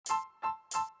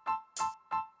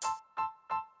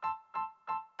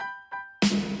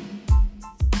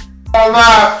gonna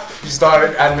lie. You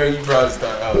started. I know you probably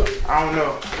started. I don't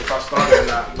know if I started or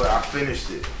not, but I finished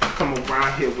it. I come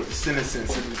around here with the sentences.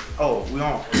 Oh, we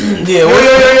on. Yeah.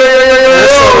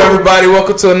 What's up, everybody?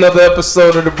 Welcome to another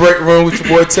episode of the Break Room with your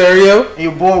boy Terrio And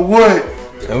your boy Wood.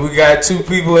 And we got two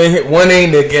people in here. One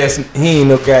ain't a guest. He ain't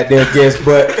no goddamn guest,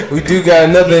 but we do got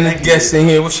another guest in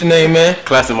here. What's your name, man?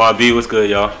 Classic RB. What's good,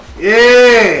 y'all?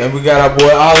 Yeah. And we got our boy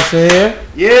Alice in here.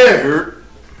 Yeah.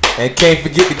 And can't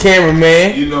forget the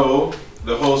cameraman. You know,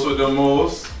 the host with the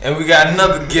most. And we got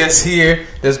another guest here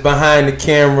that's behind the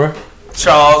camera.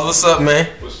 Charles, what's up, man?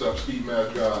 What's up, Steve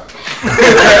Mass God?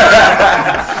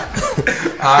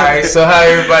 Alright, so how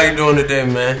everybody doing today,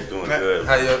 man? Doing good.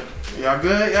 How you? Y'all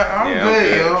good? Yeah, I'm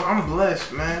good, yo. I'm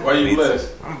blessed, man. Why you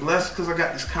blessed? I'm blessed because I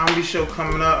got this comedy show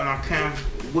coming up and I can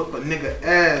whip a nigga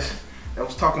ass that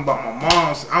was talking about my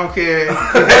moms. I don't care if he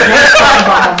was talking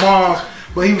about my moms,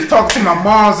 but he was talking to my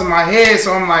moms in my head,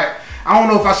 so I'm like, I don't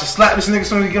know if I should slap this nigga as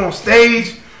soon as he get on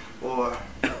stage or,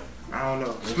 I don't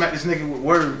know, smack this nigga with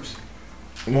words.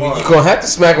 You gonna have to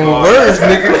smack him with words,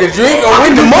 nigga, because you ain't gonna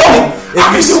win the money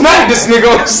if you smack this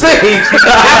nigga on stage.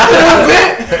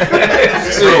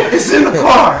 It's in the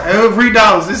car.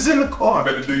 $3. It's in the car.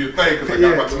 Better do your thing, because I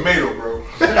got my tomato, bro.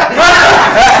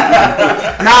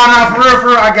 Nah, for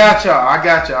real, I got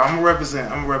y'all. I'm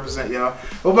gonna represent y'all.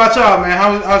 What about y'all, man?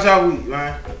 How's y'all week,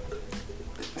 man?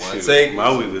 My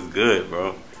week was good,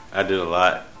 bro. I did a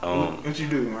lot. What you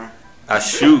do, man? I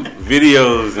shoot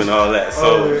videos and all that.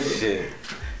 So shit,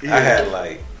 Yeah. I had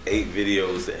like 8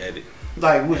 videos to edit.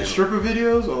 Like with stripper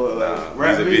videos or like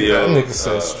rap these are videos? That nigga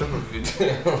said stripper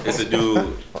video. It's a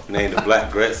dude named the Black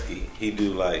Gretzky. He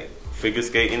do like figure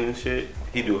skating and shit.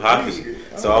 He do hockey.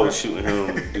 So I was shooting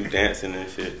him do dancing and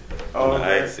shit on the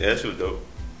ice. Yeah, that shit was dope.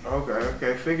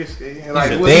 Okay, figure skating.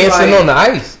 Like what's dancing on the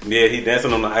ice. Yeah, he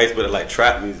dancing on the ice, but like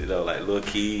trap music though, like Lil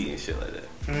Key and shit like that.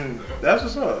 That's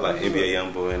what's up. Like NBA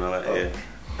Youngboy and all that. Yeah.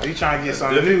 Are you trying to get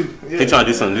something new? Yeah. He trying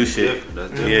to do some new shit.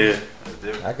 Yeah.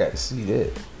 I got to see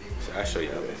that. I'll show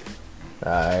y'all. What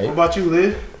Alright. about you,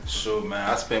 Liz? Sure, man.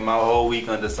 I spent my whole week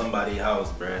under somebody's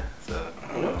house, bruh. So,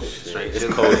 straight It's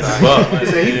chill. cold as fuck.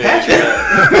 Say he Patrick.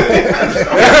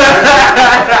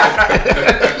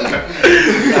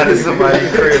 Out of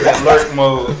somebody's crib in lurk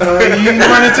mode. You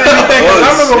run into anything? 'Cause I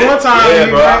remember one time. Yeah, you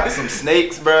bro. got- Some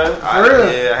snakes, bro.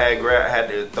 real? Yeah, I had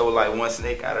to throw like one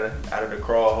snake out of the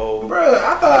crawl hole. Bruh,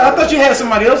 I thought you had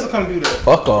somebody else to come do that.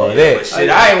 Fuck all But that. shit,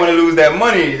 I ain't want to lose that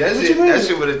money. That What you mean?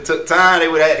 shit would have took time. They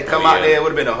would have had to come out there. It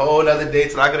would have been a whole other day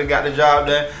till I could have got the job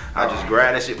done. I just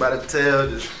grabbed that shit by the tail,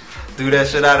 just threw that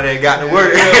shit out of there, and got to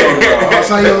work.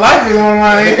 So your life is on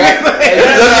like. Look at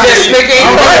that snake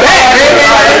ain't right back.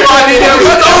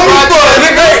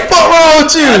 Fuck wrong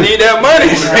with I you? need that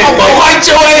money. I'm gonna light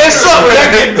your ass up when I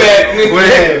get back, nigga.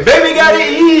 Well, baby gotta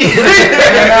eat.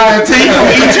 Until he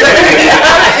gonna eat you.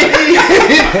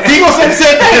 He gonna say the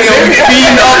same thing. He gonna be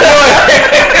feeding off boy.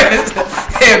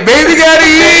 Yeah, baby gotta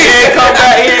He eat. ain't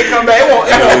come back.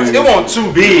 It won't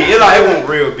too big. It won't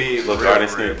real big. Little Real garden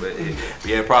real, snake. but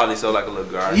yeah, probably so like a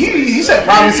little garden. You said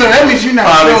probably so. That means you're not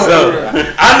Probably sure.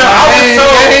 so. I know.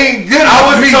 That ain't good. I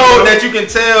was enough for me, told bro. that you can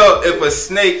tell if a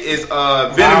snake is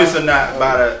venomous or not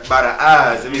by the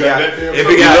eyes. If it got, You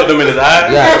looked him in his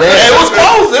eyes? Yeah, it was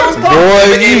close. It was close.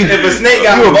 Boy, if a snake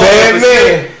got you a ball, bad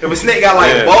man. if a snake got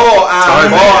like Yeah. ball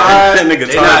eyes, That nigga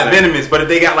they not Tarzan. venomous. But if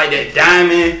they got like that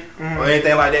diamond or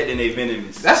anything like that, then they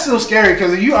venomous. That's still scary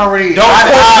because you already. Don't put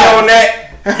me on that.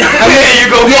 And then you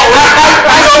go. I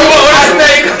go fuck with a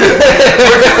snake.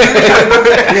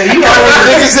 Yeah, you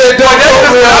already. Nigga said don't fuck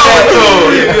with that.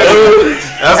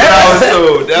 That's what I was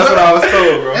told. That's what I was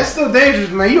told, bro. That's still dangerous,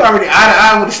 man. You already eye to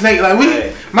eye with a snake. Like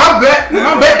my bet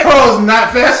pro is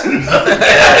not fast enough.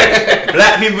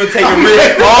 Black people been taking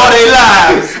risks all their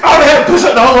lives. I would have to push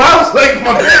up the whole house like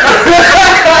my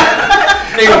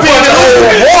Nigga put the whole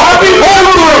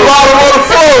through the bottom on the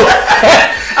floor.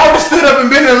 I would stood up and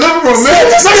been in the living room, man.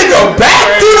 Nigga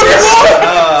back through the floor.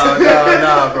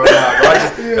 Nah, bro.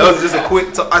 That was just a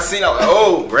quick talk. I seen, I was like,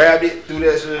 oh, grabbed it, threw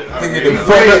that shit. Nigga done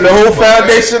fucked up the whole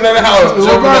foundation of the house.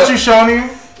 What about you, Shawnee?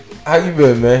 How you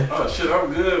been, man? Oh, shit,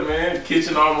 I'm good, man.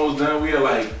 Kitchen almost done. We are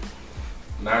like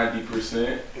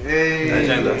 90%. Hey.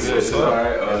 That's good. It's all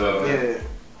right. Yeah.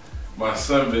 My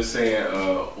son been saying,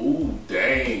 ooh,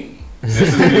 dang. That's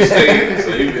his new saying.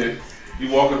 So he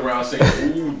walking around saying,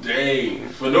 ooh, dang,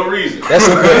 for no reason. That's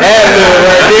a good ad-lib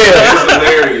right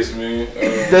there. It's hilarious, man.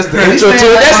 That's the intro to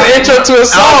it. That's the intro to a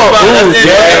song. Ooh,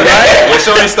 Yeah, right? When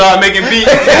Shorty started making beats.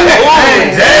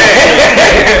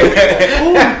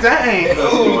 Dang.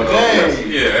 Ooh, dang.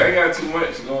 Yeah, I ain't got too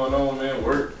much going on, man.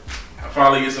 Work. I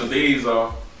finally get some days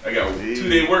off. I got a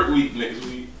 2-day work week next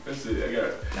week. That's it. I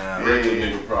got regular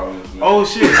nigga problems, man. Oh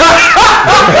shit.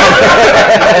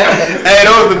 Hey,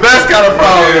 those the best kind of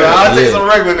problem. I'll take some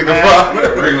regular nigga problem.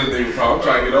 Regular nigga problem. I'm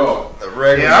trying to get off.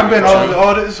 Yeah, I've been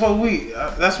all this whole week.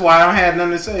 That's why I had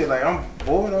nothing to say. Like, I'm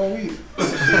bored all week.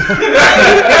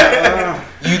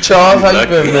 You, Charles, how you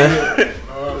been, man? Man,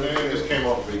 just came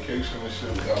off vacation and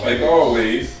shit. Like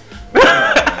always.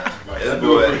 Like,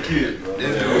 do it for the kids, bro.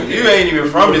 You ain't even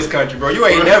from this country, bro. You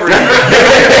ain't never. He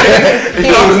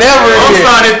ain't never I'm here.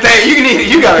 starting to think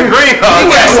you got a green card.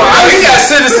 He got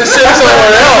citizenship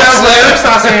somewhere else.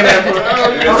 Stop saying that, bro.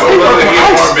 Damn,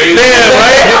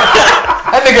 right?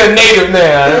 That nigga a native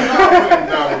now.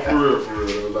 Nah, for real.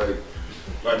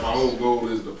 Like my whole goal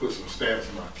is to put some stamps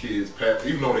in my kids' passport,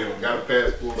 even though they don't got a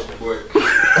passport, but you know what I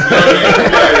mean?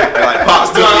 Like pops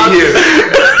to me here.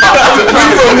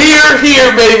 We from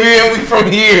here, baby, and we from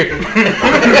here. I'm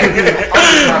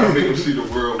just trying to make them see the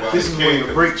world while This they is can. when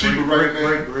the break. Yeah.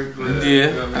 Yeah,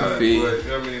 You know what I I feel mean? you. But,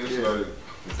 I mean, it's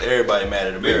like, Everybody mad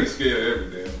at make me America. scared of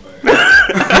every damn thing.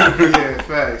 Yeah,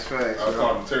 facts. I was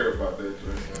talking to Terry about that.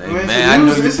 Hey, man, I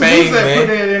know your it's the pain, news that put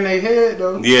man. that in their head,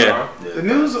 though. Yeah. The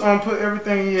news put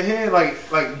everything in your head, like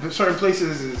certain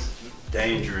places is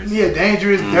Dangerous.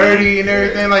 dangerous, dirty, and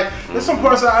everything. Like there's some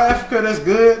parts of Africa that's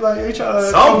good. Like they try to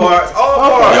Some parts, all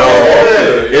parts.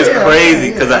 It's Yeah, crazy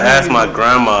yeah, because yeah. I asked my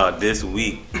grandma this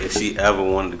week if she ever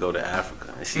wanted to go to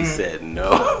Africa, and she said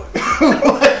no.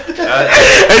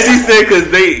 And she said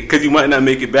because you might not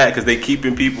make it back because they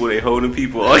keeping people, they holding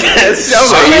people. Oh yes, I'm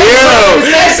like, yo,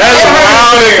 that's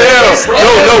wild as hell. No.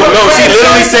 She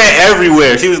literally said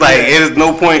everywhere. She was like, there's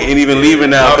no point in even leaving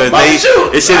now because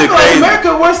this shit is crazy.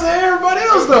 America worse than everybody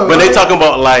else, though. But they talking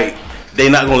about like they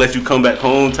not gonna let you come back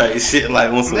home type shit,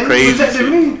 like on some They crazy protected shit.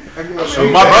 me.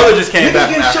 My brother just came Niggas back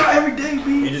from get shot Africa. every day,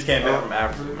 He B. just came back from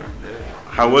Africa.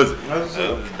 How was it? It was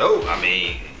dope. I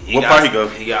mean, What part he go?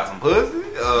 He got some pussy. He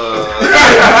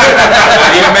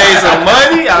made some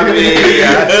money. I mean,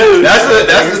 that's the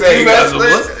two best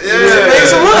things. Made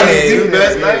some money. Two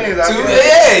best things.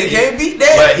 Yeah, you can't beat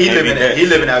that. But he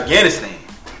live in Afghanistan.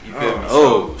 You feel me?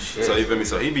 Oh shit. So you feel me?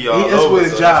 So he be all That's over. with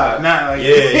his so job, not like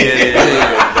Yeah.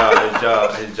 His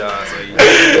job. So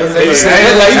They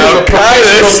said like you was a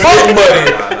private fuck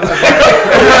buddy.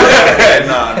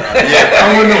 nah. I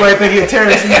wouldn't nobody think he's a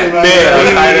terrorist either. Like,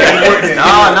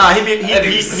 Nah. He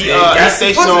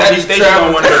stationed on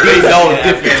one of the bases in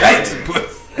Afghanistan.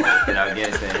 In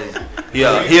Afghanistan,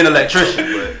 he an electrician,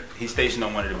 but he's stationed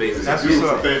on one of the bases. That's what's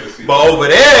up. But over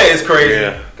there it's crazy,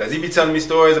 Yeah. cause he be telling me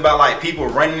stories about like people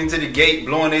running into the gate,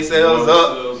 blowing themselves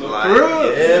up. Like, For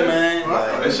real? yeah, man.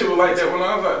 Like, That shit was like that when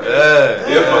I was out there. yeah.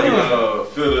 They'll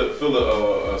fucking fill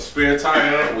a spare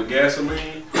tire up with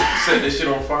gasoline, set that shit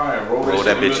on fire, and roll Roll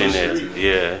that that shit bitch in there. the street.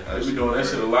 Yeah. They be doing that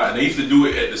shit a lot. And they used to do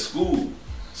it at the school.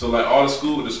 So like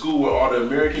the school where all the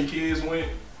American kids went,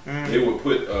 they would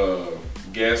put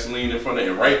gasoline in front of it.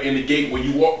 And right in the gate when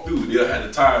you walk through, they'll have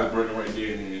the tires burning right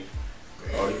there. And then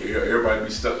everybody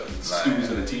be stuck, students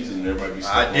and the teachers and everybody be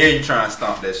stuck. I dare you try and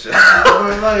stomp that shit.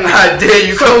 Like, I dare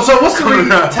you. so what's the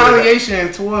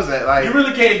retaliation towards that? Like, You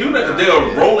really can't do that.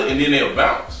 They'll roll it and then they'll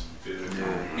bounce.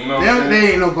 You know what I'm saying? they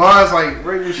ain't no guards like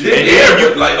regular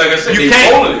shit. But like I said, you they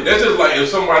can't- rolling it. That's just like if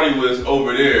somebody was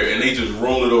over there and they just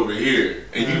roll it over here,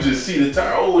 and you just see the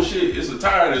tire. Oh shit, it's a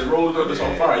tire that's rolling up that's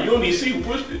on fire. You don't even see who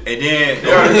pushed it. And then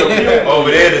They already know. over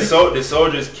there, the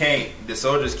soldiers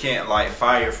can't like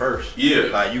fire first. Yeah.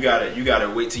 Like you gotta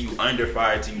wait till you under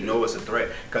fire till you know it's a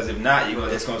threat. Because if not,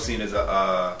 it's gonna seem as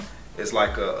it's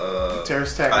like a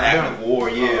Terrorist attack. an on act them. of war.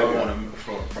 Yeah,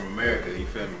 Oh, from America. You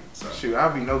feel me? So. Shoot,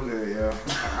 I'll be no good, yo.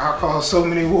 I'll cause so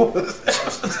many wars.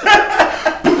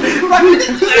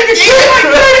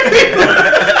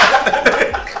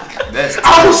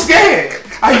 I was scared.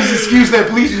 I used to excuse that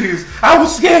police use. I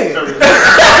was scared.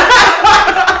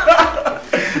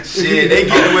 Shit, they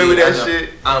get away with that shit.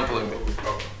 Unplugged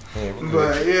it.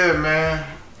 But yeah, man.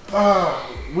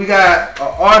 We got an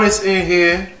artist in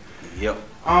here. Yep.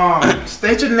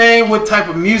 State your name, what type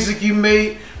of music you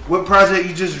make, what project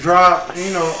you just dropped,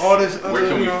 you know, all this other. Where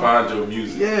can we you know. find your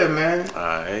music? Yeah, man.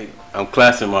 Alright. I'm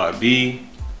Classic Mark B.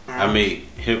 I make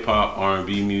hip hop,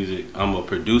 R&B music. I'm a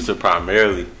producer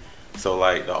primarily. So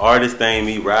like the artist thing,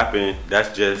 me rapping,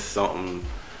 that's just something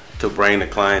to bring the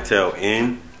clientele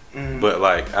in. But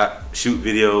like I shoot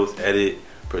videos, edit,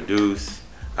 produce,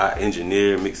 I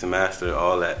engineer, mix and master,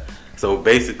 all that. So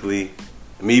basically,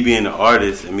 me being an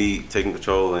artist and me taking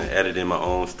control and editing my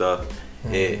own stuff,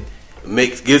 it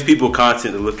gives people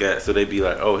content to look at, so they be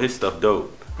like, oh, his stuff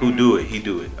dope. Who do it? He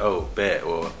do it. Oh, bad.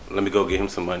 Well, let me go get him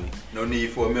some money. No need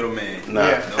for a middleman. Nah.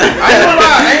 Yeah.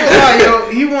 I ain't gonna lie,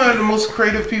 yo. He one of the most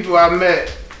creative people I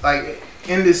met, like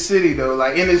in this city though,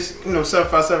 like in this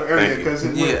 757 area, because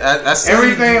I see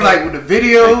everything like with the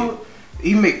video.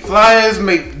 He make flyers, do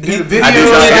the video. And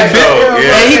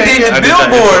he did the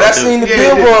billboard. I seen the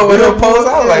billboard with him post.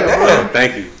 I was like, damn.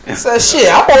 Thank you. I said, shit,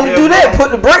 I want to do that.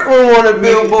 Put the break room on the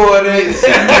billboard and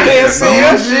see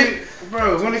that shit.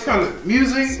 Bro, when it comes to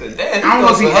music, damn, I don't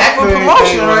want to be acting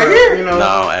promotion right here. No, I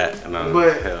don't act. No,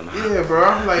 but hell no. yeah, bro,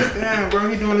 I'm like, damn, bro,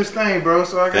 he doing his thing, bro.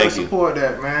 So I gotta support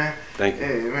that, man. Thank you.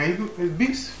 Yeah, man, his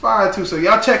beats fire too. So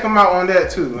y'all check him out on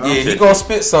that too. Yeah, he gonna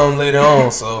spit something later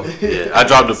on. So yeah, I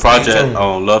dropped the project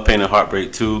on Love, Pain, and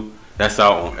Heartbreak 2. That's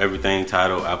out on everything: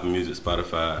 Tidal, Apple Music,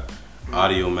 Spotify,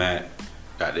 Audio Mac.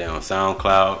 Goddamn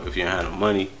SoundCloud. If you don't have no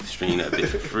money, stream that bitch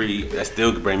for free. That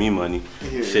still could bring me money.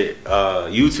 Yeah. Shit.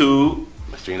 YouTube.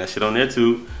 I stream that shit on there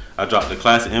too. I dropped the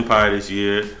Classic Empire this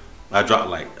year. I dropped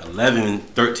like 11,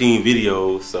 13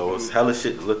 videos. So it's hella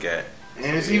shit to look at.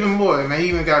 And it's even more, man. He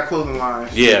even got clothing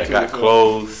lines. Yeah, I got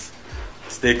clothes,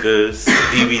 stickers,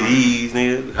 DVDs,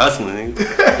 nigga. Hustling, nigga.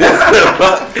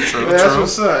 That's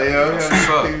what's up, yo.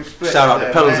 Shout out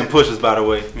to Pedals and Pushers, by the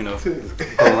way. You know, clothing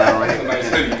line right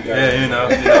here. Yeah, you know.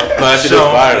 That shit is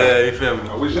fire. Yeah, you feel me?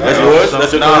 That's yours?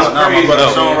 That's your my brother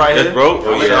Sean right here. That's broke?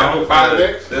 Oh,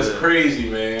 yeah. That's crazy,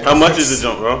 man. How much is the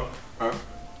jump, bro?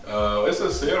 It's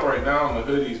a sale right now on the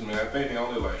hoodies, man. I think they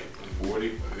only like 40.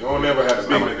 You don't never have to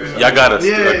be like that. Y'all got a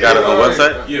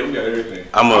website? Yeah, we got everything.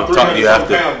 I'm gonna talk to you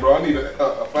after. Pounds, bro. I need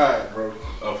a 5, bro.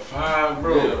 A 5,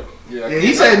 bro. Yeah,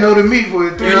 he said no to me for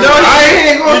 3. You know,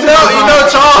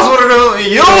 Charles would have done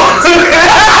you. You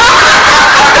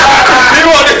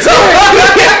want to tell me?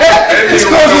 This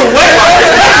goes with wet.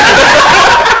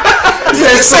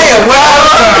 just say it well.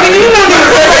 You don't even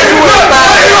say that you were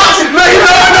 5.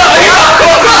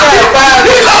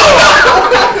 No.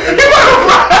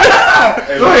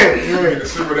 Go ahead. You ain't to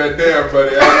simmer that down,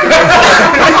 buddy.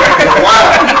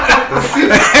 Wow.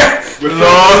 Lord.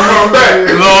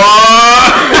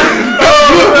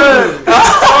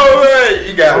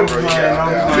 You got it, bro.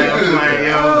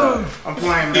 I'm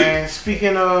playing, man.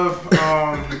 Speaking of, I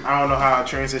don't know how I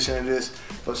transition to this,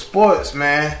 but sports,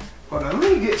 man. Hold on,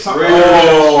 let me get something.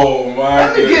 Oh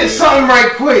my! Let me get something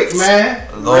right quick, man.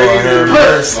 Lord have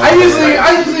mercy. I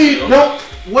usually don't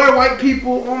wear white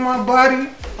people on my body,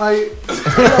 like.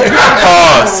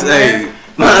 Oh, say.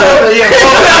 Who wear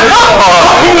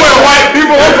white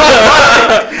people on my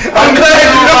body? I'm glad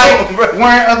you don't like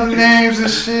wearing other names and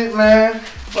shit, man.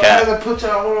 But I gotta put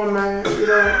y'all on, man. You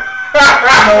know. You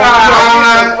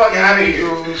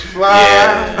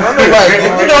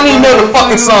don't even know the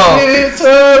fucking song.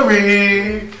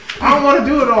 I don't want to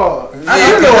do it all. I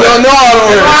don't know all the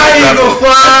words. Eagles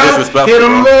fly. Hit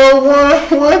them low,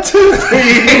 1, 2,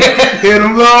 3. Hit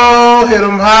them low, hit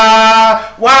them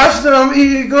high. Watch them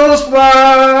Eagles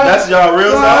fly. That's y'all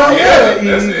real song? Yeah,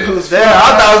 Eagles fly.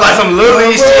 I thought it was like some little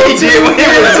league shit he did when he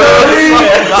was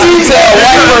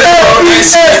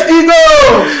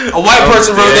a white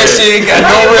person wrote that shit. Ain't got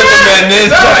no rhythm in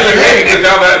this.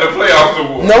 Y'all had the playoffs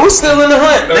award. No, we're still in the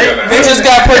hunt. They just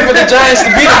got to pray for the Giants to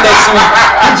beat them next week.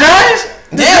 The Giants?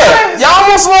 Yeah, y'all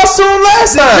almost lost to them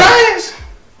last time. Giants?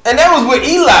 And that was with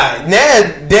Eli. Now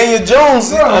Daniel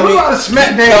Jones. Bro, we about to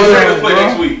smack Daniel Jones, play bro.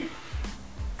 next week.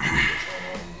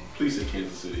 Please say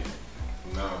Kansas City.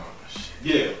 No.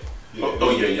 Yeah.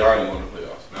 Oh yeah, y'all ain't going to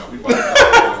playoffs. No, we about to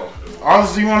go.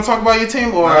 Arthur, do you want to talk about your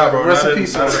team or rest in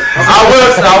peace? I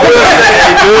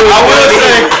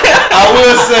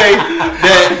will say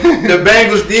that the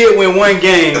Bengals did win one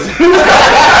game,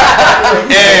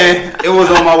 and it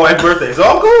was on my wife's birthday. So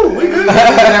I'm cool. We good.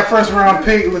 That first round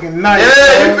pick looking nice.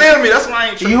 Yeah, you feel me? That's why I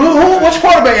ain't tripping. Which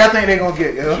quarterback y'all think they gonna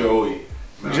get? Yo? Joey.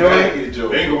 They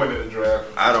ain't going in the draft.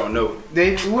 I don't know.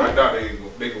 I thought they ain't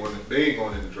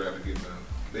going in the draft to get none.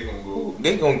 They gonna go.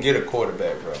 They gonna get a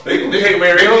quarterback, bro. They hate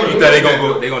Mariota. You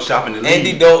thought they gonna shop in the league?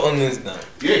 Andy Dalton is done.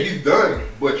 Yeah, he's done.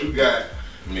 But you got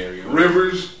Mariota.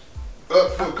 Rivers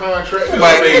up for contract.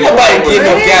 Nobody getting no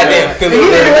goddamn Philip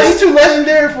Rivers. He's too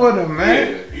legendary for them,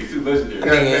 man. Yeah, he's too legendary.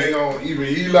 They on even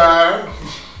Eli.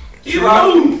 Eli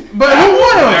who? But who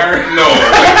won him? No.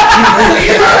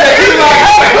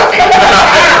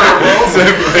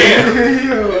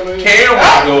 Cam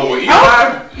would go with Eli.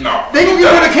 No. They gonna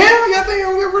get rid of Cam? Y'all think they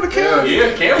gonna get rid of Cam?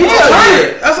 Yeah, Cam. He just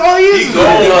hurt. That's all he is. He's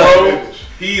gone, bro.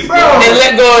 He's gone. They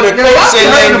let go of the coach and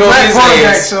let go of his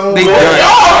ass. They done.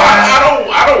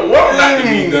 I don't want that to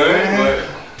be done, but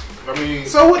I mean,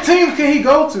 so what team can he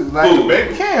go to? Like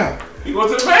Who? Cam. he go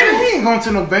to the He Bengals. ain't going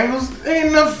to no Bengals. Ain't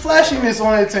enough flashiness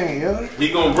on that team, yo. He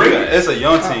gonna bring it. It's a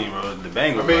young team, bro. The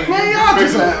Bengals. I mean, Man, y'all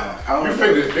just you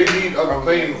figure they need other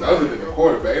things other than the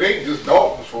quarterback. It ain't just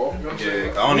Dalton's fault. You know what I'm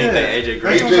saying? I don't even think AJ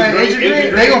Green. That's what I'm saying. AJ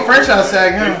Green, they gonna franchise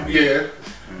tag him. Yeah,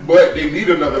 but they need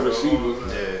another receiver.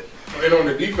 Yeah. And on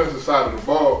the defensive side of the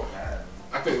ball,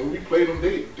 I think when we played them,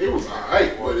 they was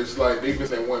alright, but it's like they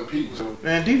missed that one piece. So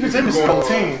Man, defense is the whole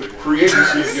team. Free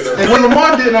agency to get And us. when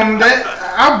Lamar did on that,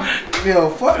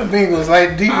 fuck the Bengals.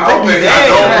 Like defense, I don't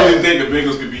really think the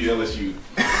Bengals could beat LSU.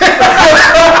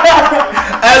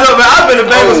 Hey, look, man, I've been a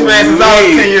Bengals fan since I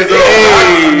was 10 years old.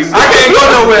 I can't go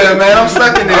nowhere, man. I'm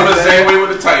stuck in this. I'm the same way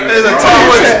with the Titans. There's a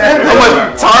how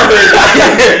much target?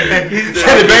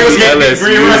 Can the Bengals get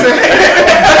Green?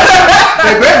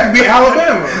 they better beat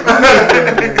Alabama.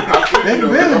 They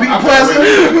better beat Clemson.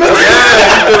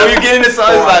 Yeah, when you get in the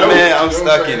sun, it's like, man, I'm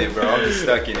stuck in it, bro. I'm just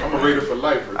stuck in it. I'm a Raider for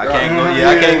life. I can't go. Yeah,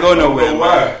 I can't go nowhere.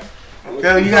 Why?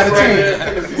 Hell, you got a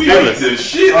team. We beat the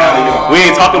shit out of y'all. We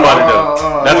ain't talking about it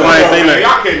though. That's why I ain't saying that.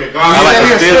 Y'all came in. I like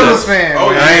the You're a Steelers. fan.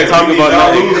 Oh, I ain't talking about y'all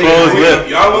nothing. lose Close next lip.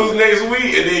 week. Y'all lose next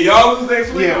week, and then y'all lose next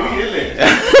week. Yeah. We in there.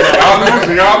 Y'all lose.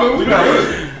 We not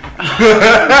losing.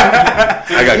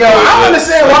 I got Yo, I close lips.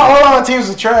 understand why all our teams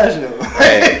are trash, though.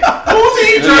 Hey. Who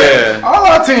team trash? Yeah. All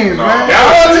our teams, man.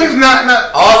 y'all All our teams not.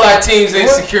 All our teams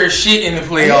ain't secure shit in the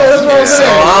playoffs. Yeah, that's what I'm so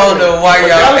saying. I don't know why y'all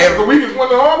Y'all is ever. the weakest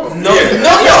one of all. No,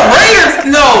 no, Raiders.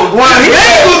 No,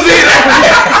 Bengals in it.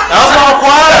 That's why I'm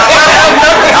quiet.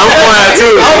 I'm quiet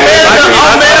too. I'm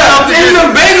mad. In the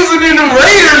Bengals and in the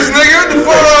Raiders, nigga. What the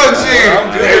fuck, shit?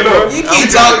 Hey, look, You keep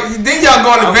talking. Then y'all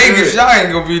going to Vegas. Y'all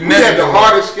ain't gonna be we had the nothing.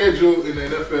 hardest schedule in the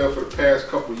NFL for the past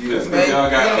couple years. Man, Y'all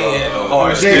got yeah.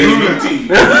 hard Jay schedule Gruden. team.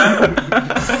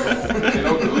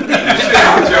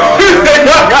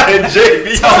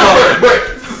 But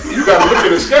you gotta look at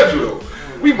the schedule though.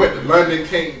 We went to London,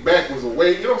 came back, was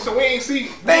away. You know what I'm saying? We ain't see.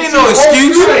 They ain't no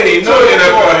excuse. You ain't even know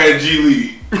NFL had G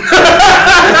League.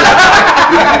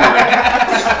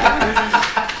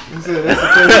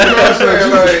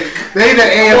 They the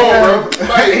AFL.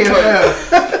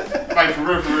 Like for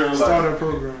real, like, Starter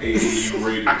program.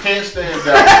 I can't stand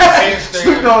that. I can't stand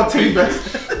Snoop Dogg team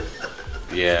Vegas.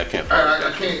 Yeah, I can't.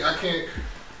 I can't.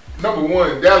 Number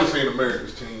one, Dallas ain't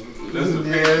America's team.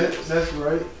 Yeah, that's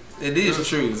right. It is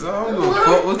true. So I don't give a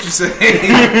fuck what you say.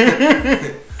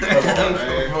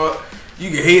 You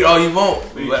can hate all you want,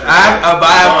 but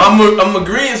I'm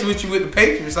agreeing with you with the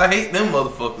Patriots. I hate them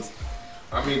motherfuckers.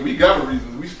 I mean, we got a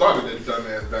reason. We started that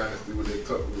dumbass dynasty with that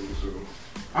tough rules. So.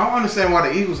 I don't understand why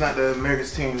the Eagles not the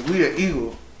America's team. We the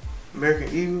Eagle. American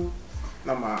Eagle.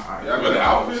 No, my Y'all What the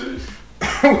got outfit is?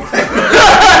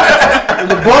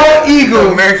 the bald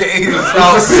eagle American Eagles. is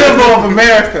a symbol of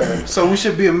America. So we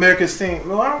should be America's team.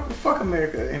 No, I don't fuck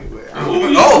America anyway. Whoa! You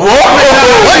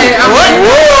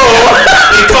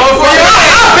coming for your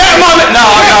ass? That moment. No.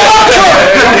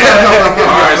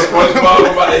 Alright,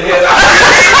 SpongeBob about to head out.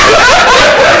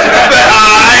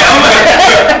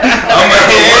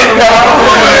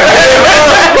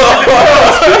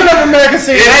 Speaking of America's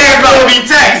team, It ain't about to be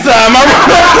tax time.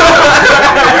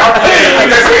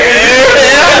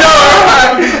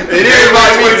 It is about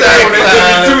to be tax time.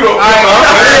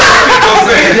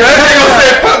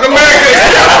 Fuck America.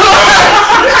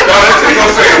 No, that shit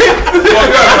gonna say,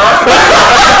 fuck up, huh?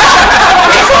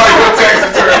 That's all your tax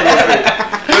return gonna say.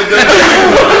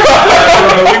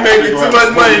 We making too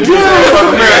much money. Fuck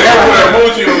America. I put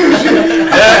emoji on this shit.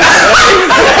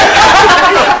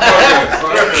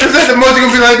 is that the most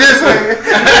gonna be like this?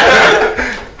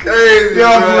 Crazy.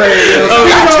 Y'all play.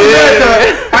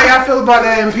 How y'all feel about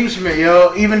that impeachment,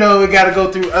 yo? Even though it got to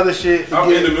go through other shit.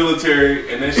 I'm in the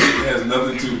military, and that shit has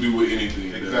nothing to do with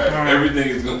anything. Exactly. Everything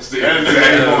is gonna stay.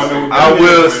 I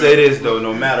will say this though,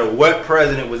 no matter what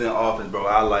president was in office, bro,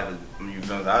 our life is.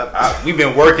 We've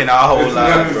been working our whole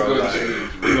lives, bro. Like,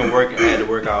 we've been working, had to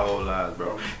work our whole lives,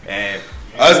 bro. And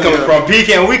us coming from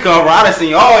Pecan, we come from. I done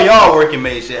seen all y'all working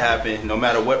made shit happen, no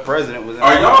matter what president was in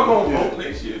Are office. y'all gonna vote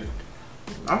next year?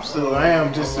 I'm just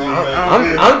saying.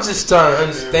 I'm just trying to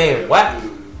understand why.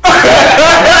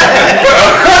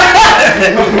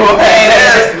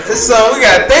 That's something we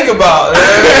gotta think about.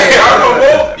 Y'all gonna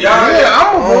vote? I'm I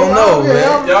don't know,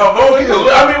 man. Y'all voting? I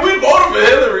mean, we voted for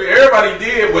Hillary. Everybody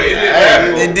did, but it didn't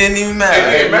matter. It didn't even It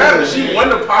matter. didn't matter. She won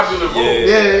the popular vote.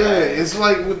 Yeah. It's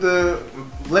like with the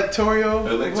electoral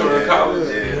college.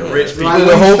 Yeah, the rich people. Like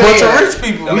There's a whole when you bunch say of that, rich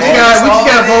people. We man. just That's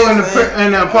gotta all vote it in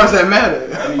is, the parts that matter.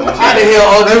 How the hell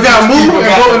all They these gotta move people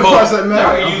and got vote to in the parts vote? that Y'all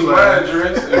matter. can use my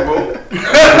address and vote.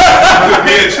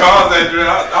 Me and Charles address.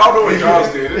 I don't know what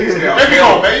Charles did. They say Maybe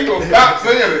man, you gonna stop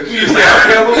saying it. You say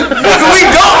Alabama? We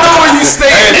don't know where you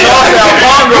stay. Y'all say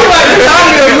Alfonso.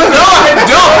 No, I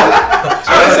don't.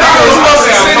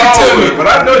 But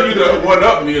I know you done one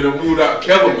up me and done moved out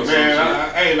Kellam or Man,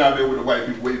 something. I ain't out there with the white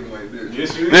people waving like this.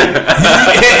 Yes, you is.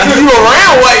 You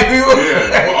around white people.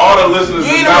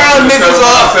 niggas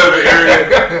up.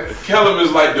 area. Kellum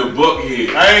is like the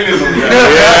Buckhead. I ain't in the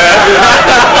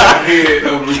Buckhead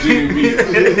of Virginia Beach.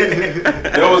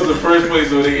 That was the first place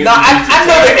where they. No, I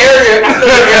know the area. I know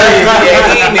the area.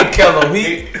 Yeah, he ain't in Kellum.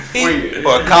 He in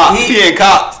Cox. He in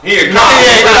Cox. He in Cox.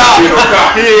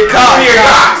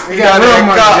 He got real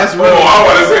money. That's real. I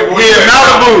want to say. He in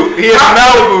Malibu.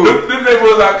 Them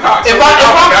neighborhoods are Cox. If I'm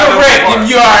correct, if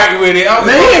you alright with it, I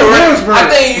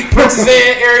think Princess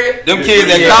Anne area. Them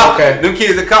kids at Cox. Them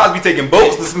kids at Cox be taking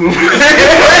boats to school. They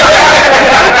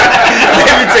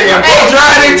be taking boats.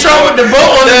 Driving in trouble with the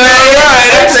boat on the way.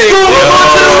 That's school. We're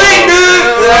going to the lake,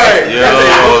 dude.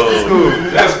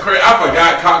 That's crazy. I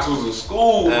forgot Cox was a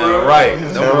school, bro. Right.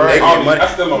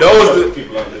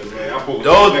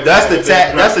 Those. That's the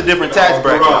tax. That's a different tax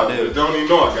bracket out there. Don't even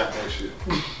know I got that shit.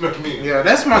 Yeah,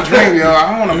 that's my dream, yo.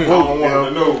 I want to vote,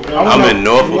 yo. I'm in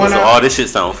Norfolk, so all this shit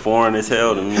sounds foreign as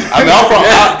hell to me. I mean, I'm from.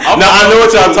 I know what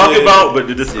y'all talking about, but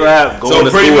to describe going to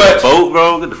school with a boat,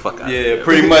 bro, get the fuck out. Yeah,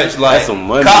 pretty much like that's some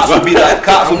money. Cops would be like we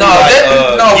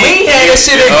ain't had that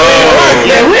shit at Green Run.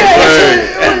 Yeah, we had that shit.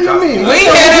 What do you mean? We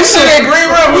ain't had that shit at Green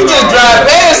Run. We just drive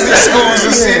past these schools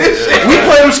and see this shit. We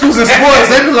play them schools in sports.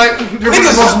 They be like,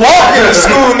 niggas was walking to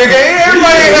school, nigga.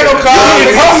 Everybody ain't had no car.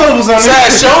 Crossovers on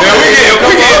Side show.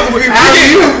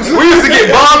 We used to get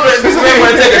bomb threats because we didn't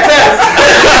want to take a test.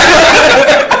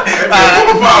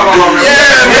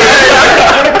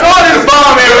 The car is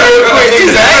bomb here real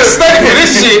quick. I ain't stuck for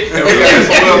this shit.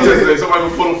 Somebody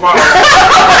will pull a fire.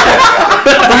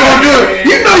 We gonna do it.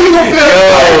 You know you gonna feel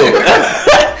it.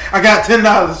 I got $10.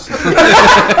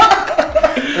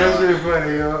 That's really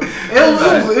funny, yo.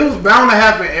 It was bound to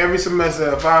happen every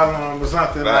semester. Fire alarm or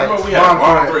something. I remember we had a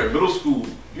bomb threat middle school.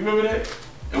 You remember that?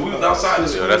 And we was outside the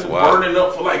school burning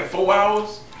up for like 4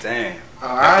 hours. Damn.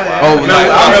 On the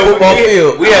football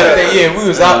field. We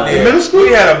was out there. Middle school?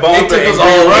 We had a bomb. They took us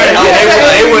all right.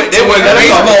 They went to the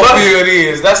baseball field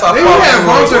is. That's how far we were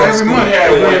every month. We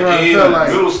had one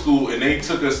in middle school, and they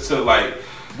took us to like.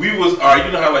 We was alright.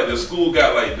 You know how like the school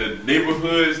got like the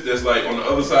neighborhoods that's like on the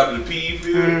other side of the PE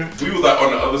field. We was like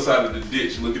on the other side of the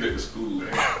ditch looking at the school.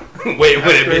 Wait for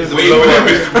that bitch to blow up.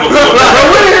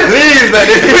 Please let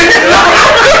it.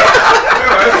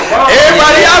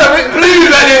 Everybody out of it. Please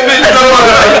let this bitch blow up.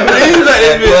 Please let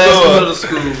this bitch blow up. Middle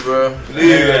school, bro.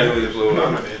 Please let this bitch blow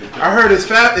up. I heard if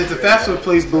the FAFSA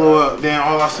place blow up, then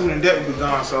all our student debt will be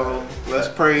gone. So let's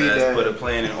pray that. Let's put a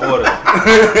plan in order.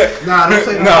 Nah, don't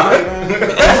say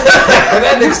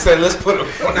That nigga said, let's put a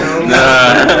plan in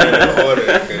order.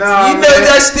 You know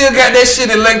they still got that shit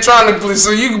electronically,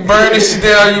 so you can burn this shit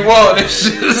down you want. That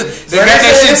shit, they got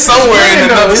that shit somewhere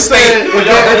in another state.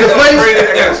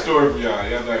 I got a story for y'all.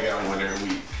 Y'all know I got one every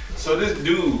week. So this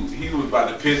dude, he was about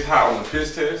to piss hot on the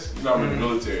piss test. You know I'm in the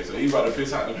military, so he about to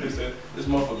piss hot on the piss test. This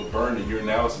motherfucker burned the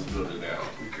urinalysis building down.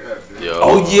 Yo.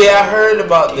 Oh yeah, I heard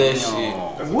about that shit.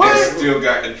 What? And still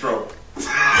got in trouble.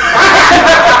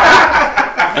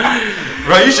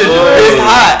 Bro, you should just piss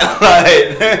hot. Like, he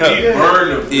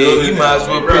burned the building. Yeah, you might as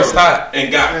well piss hot.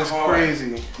 And got That's caught.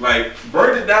 crazy. Like,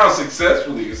 burned it down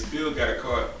successfully and still got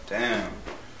caught. damn.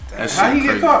 How he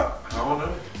get caught? I don't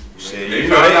know. Shit, They you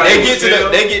know, found out they it get was to still-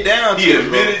 they get down to He it,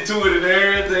 bro. admitted to it and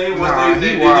everything. Once Nah, they he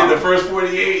did wild. the first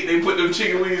 48, they put them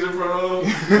chicken wings in front of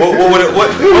them. What would the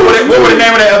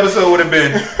name of that episode would have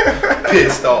been?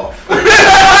 Pissed off.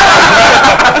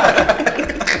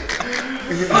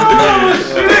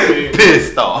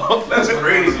 Pissed off. That's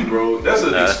crazy, bro. That's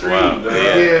an That's extreme. wild. dog. Yeah,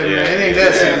 man, it ain't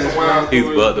that serious. He's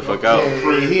butt the fuck out.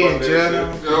 He in jail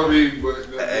now.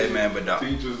 Hey man, but dog.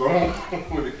 Teachers on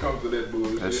when it comes to that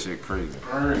bullshit. That shit crazy.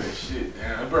 Burn that shit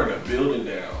down. Burn a building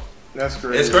down. That's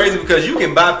crazy. It's crazy because you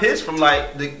can buy piss from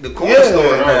like the corner Yeah.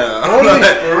 store now. I remember.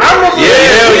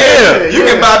 Yeah. You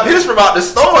can buy piss from out the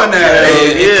store now.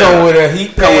 It come with a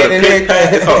heat Come with pad a and piss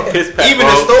pack. It's called everything. piss pack. Even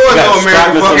bro. the stores You got don't strap marry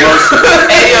and some fucking- lotion.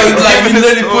 Hey yo, you like you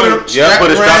literally put a Yeah, put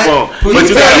a strap on. put But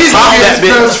your you gotta face pop on that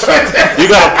bitch.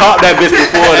 You gotta pop that bitch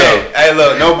before though. Hey,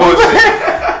 look, no bullshit.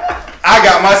 I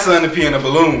got my son to pee in a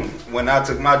balloon when I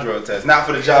took my drug test. Not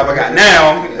for the job I got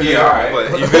now. Yeah, alright. But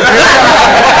you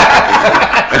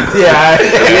Yeah,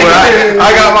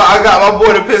 I got my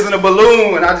boy to piss in a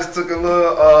balloon, and I just took a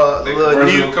little They little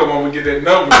first needle. will come on and get that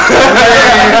number.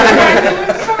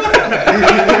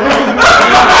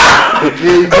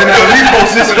 You been out repo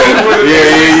system.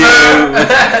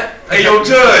 Yeah. Hey, yo,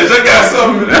 Judge, I got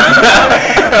something.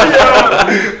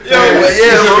 Yo, but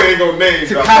yeah, bro. ain't gonna name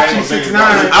drop. Takashi 69. I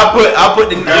put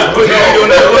the needle in that balloon,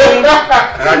 and I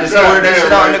just poured that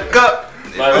shit out in the cup.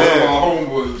 Like my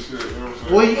homeboys and shit. You know what I'm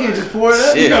saying? Boy, you can't just pour it up.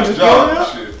 Shit. You can just pour it Job up.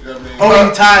 shit. You know what I mean? Oh,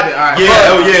 you tied it. All right.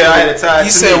 Yeah, I had a tie.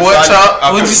 You said what, Charles?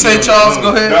 What'd you say, Charles? Go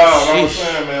ahead. No, I was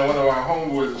saying, man, one of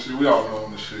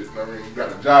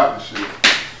a job and shit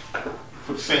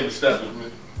for the same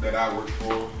establishment that I work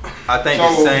for. I think So,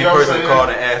 the same you know what I'm person saying? called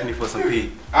and asked me for some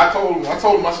pee. I told him,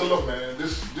 I said, look, man,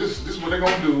 this is what they're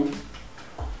gonna do.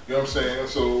 You know what I'm saying?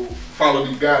 So follow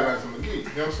these guidelines in the gig. You know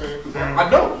what I'm saying? Because I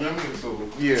know. You know what I mean? So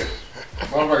Yeah.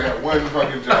 motherfucker had one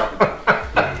fucking job.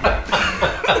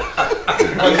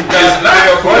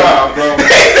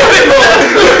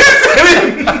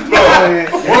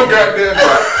 One goddamn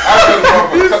job. I tell the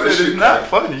motherfucker, cut this shit. It's not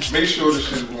funny. Make sure this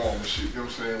shit is warm and shit. You know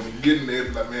what I'm saying? When you get in there, be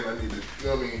like, man, I need to, you know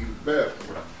what I mean, use the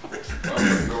bathroom. I'm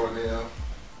gonna go in there,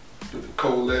 put the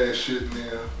cold ass shit in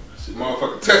there.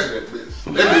 Motherfucker touching that bitch.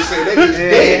 They just say they just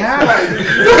dead. Like,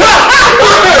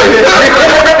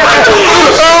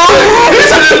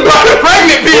 This is about the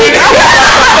pregnant period.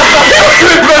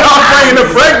 I'm bringing the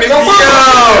pregnant.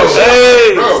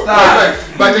 Hey, bro, Stop.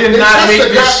 like You did not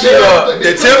make this shit up.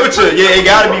 the temperature, yeah, it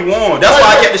gotta be warm. That's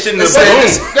why I kept the shit in the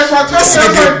balloon. That's why I told you.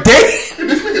 Nigga dead.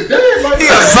 This nigga dead. Like, He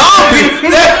a zombie.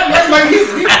 like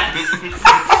he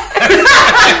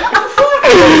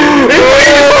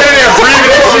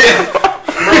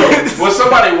Bro, when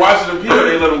somebody watching the people,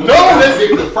 they let them no, that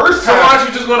nigga the first So time. why don't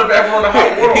you just go to the bathroom on the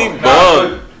hot water? He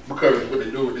bugged. Because what they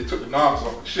do is they took the knobs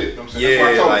off the shit. You know what I'm saying? Yeah,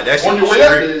 That's why I told like him, that shit on your was way up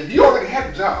strict. there, he already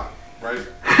had the job, right? He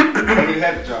already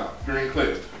had the job, green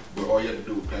clear. But all you had to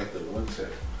do was pass that one tap.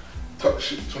 Tuck the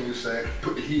shit between your sack,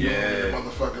 put the heat on that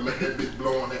motherfucker, let that bitch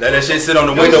blow on that. Let that shit sit on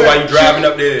the window while you driving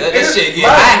up there. That shit get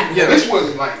Mind hot. you, this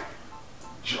was like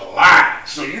July,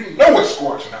 so you know it's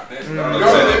scorching out there. You know I'm what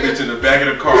saying I'm that saying? bitch in the back of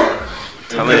the car.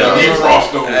 Tell me that.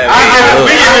 Defrost over.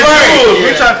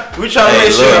 We trying to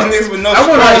make sure these niggas with no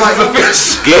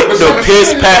surprises. Get the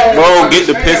piss pack, bro.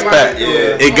 Get the piss pack.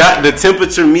 Yeah. It got the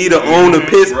temperature meter on the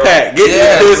piss pack. Get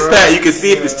the piss pack. You can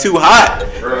see if it's too hot.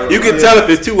 You can tell if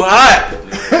it's too hot.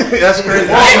 That's crazy.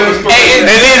 And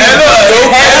then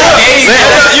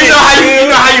You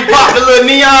know how you pop the little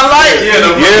neon light? Yeah.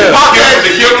 Pop that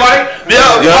The shit. cute light?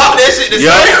 Pop that shit the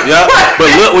same. Yeah.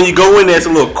 But look, when you go in there, it's a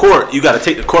little cork. You got to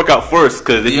take the cork out first,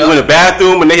 because if you in the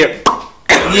bathroom and they hear, it's a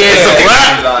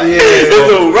wrap. It's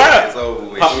a wrap. It's over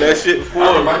with. Pop that shit before.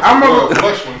 I remember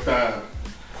flush one time.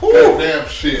 That damn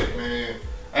shit, man.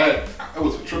 It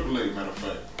was a AAA, matter of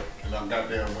fact. And I got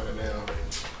down, went in there.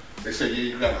 They said, yeah,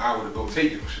 you got an hour to go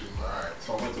take it. Shit. I'm like, all right.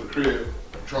 So I went to the crib,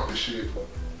 drunk the shit,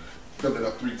 filled it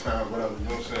up 3 times, whatever. You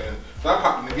know what I'm saying? So I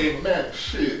popped in the game, man.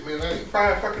 Shit, man, that ain't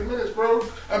 5 fucking minutes, bro.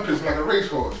 I'm pissing like a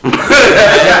racehorse. like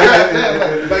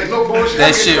no bullshit.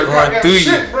 That shit run through you.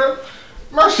 Shit, bro.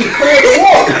 My shit cleared the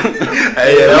water.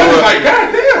 Hey, yeah, I was like,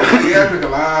 God damn. Yeah, I drink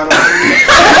a lot of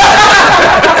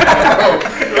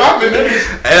I've been in this.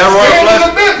 Hey,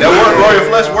 that Royal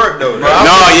Flush worked though. I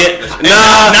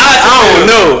don't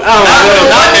know. I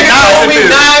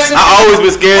always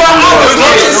been scared.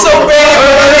 It's so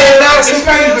bad. It's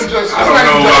not even just. I don't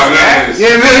know about that.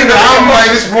 Yeah, man, I'm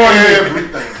like this morning.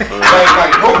 Everything.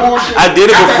 Like, no bullshit. I did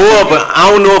it before, but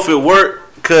I don't know if it worked.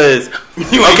 Cause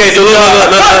okay, so look,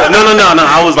 no.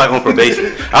 I was like on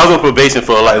probation. I was on probation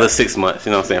for like 6 months.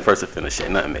 You know what I'm saying? First offender shit,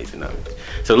 nothing major, nothing major.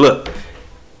 So look,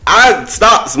 I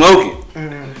stopped smoking,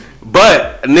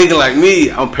 but a nigga like me,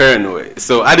 I'm paranoid.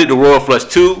 So I did the Royal Flush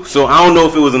too. So I don't know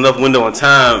if it was enough window on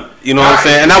time. You know what I'm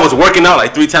saying? And I was working out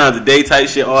like 3 times a day, type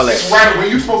shit, all that. Right when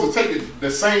you supposed to take it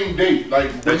the same day, like.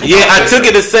 Yeah, I took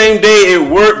it the same day. It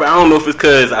worked, but I don't know if it's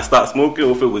because I stopped smoking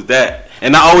or if it was that.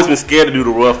 And I always been scared to do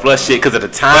the Royal Flush shit because of the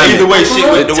time. Either way, shit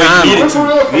went the way you needed to.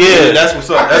 Yeah, That's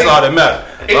what's up. That's all that matters.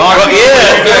 yeah.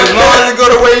 As long as it go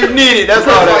the way you need it, that's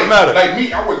all that matters. Like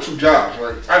me, I work 2 jobs,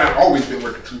 right? I've always been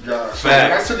working 2 jobs. So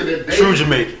when I took it that day. True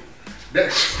Jamaican.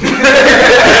 Like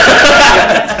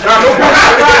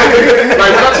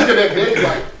when I took it that day,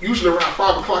 like usually around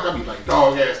 5 o'clock, I'd be like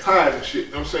dog ass tired and shit.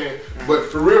 You know what I'm saying? But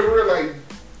for real, like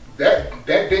that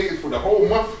day for the whole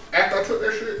month after I took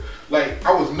that shit, like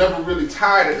I was never really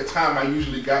tired at the time I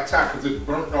usually got tired because it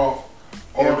burnt off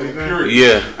all the impurities.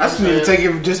 Yeah. I just need to take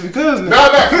it just because. No,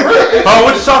 for real. Oh,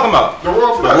 what you talking about? The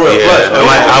Royal Flush.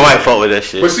 Yeah, I might fuck with that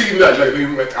shit. But see, like I'm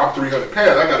 300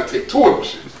 pounds. I gotta take 2 of them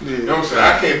shit. You know what I'm saying?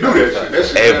 I can't do that shit. That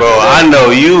shit. Hey, bro, I know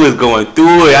you was going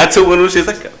through it. I took one of those shits.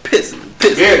 I got pissed.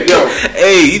 Yeah, yo.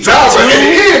 Hey, you No, tried but to.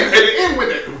 at the end,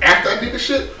 after I did the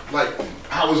shit, like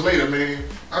hours later, man,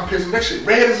 I'm pissing that shit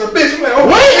red as a bitch. I'm like, oh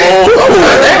wait, I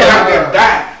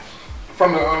died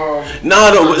from the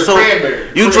No. The So cranberry.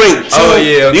 you drink two. Oh,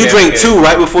 yeah, okay, you drink okay. 2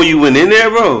 right before you went in there,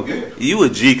 bro. Yeah. You a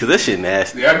G, cause that shit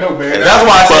nasty. Yeah, I know, man. That's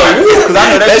why I said because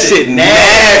I know That shit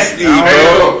nasty, Hey,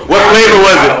 bro. look, What flavor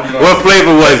was it? What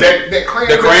flavor was it? That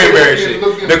the cranberry shit.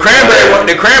 The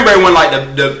cranberry one like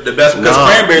the best because Nah.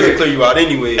 cranberries will clear you out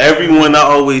anyway. Everyone I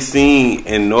always seen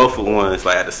in Norfolk ones,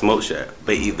 like at the smoke shop,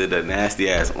 they either the nasty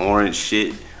ass orange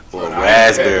shit or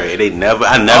raspberry. I never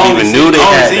even knew they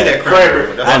had that.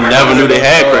 cranberry. I never knew they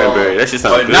had cranberry. That shit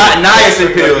sounds But good. not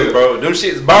niacin pills, bro. Them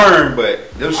shits burn, but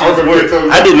them shits work.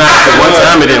 I did not for one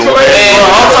time. It didn't work.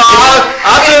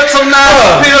 I took some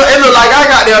niacin pills. It looked like I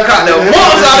got there caught the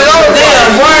months out of those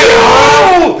damn brain.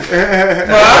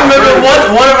 I remember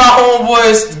one of our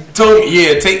homeboys told me,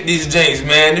 yeah, take these drinks,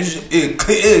 man. It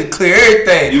clear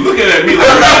everything. You looking at me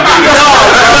like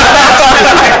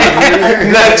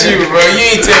Not you, bro. You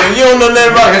ain't telling me. You don't know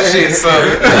nothing about this shit, son.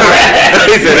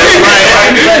 He said,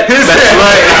 that's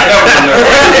right.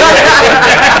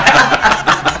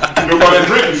 Nobody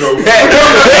drinking though.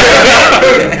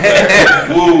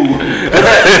 woo.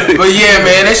 But yeah,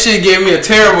 man, that shit gave me a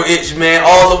terrible itch, man.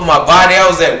 All over my body. I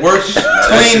was at work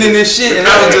cleaning and shit, and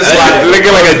I was just like,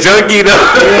 Looking like a junkie, though.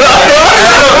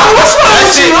 what's wrong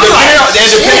That with shit, you? I'm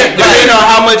like, depending on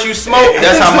how much you smoke,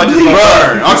 that's how much it's gonna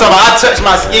burn. I'm talking about I touched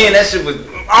my skin, that shit was,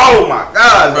 oh my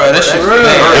god, bro, that shit real.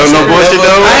 Yo, no bullshit,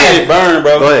 though. That shit burn,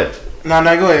 bro. Go ahead. No,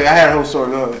 go ahead. I had a whole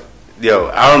story. Go ahead.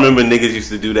 Yo, I remember niggas used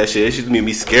to do that shit. It used to make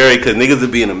me scary because niggas would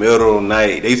be in the middle of the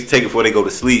night. They used to take it before they go to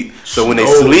sleep. So when they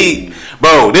sleep,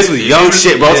 bro, this was young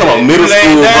shit, bro. I'm talking about middle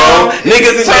school, bro.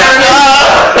 Niggas is turning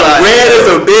up. Red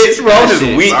as a bitch, bro. I'm just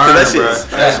weak. So that shit.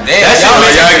 That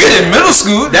shit in middle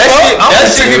school. That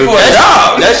shit for a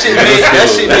job. That shit made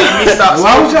me stop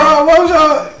What smoking. was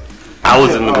y'all? I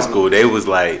was in middle school. They was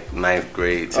like 9th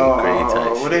grade, 10th grade type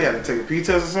Well, shit. they had to take a P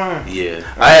test or something. Yeah.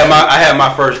 I had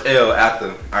my first L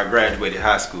after I graduated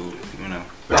high school, you know.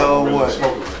 Oh, what?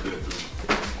 Smoking like that, too.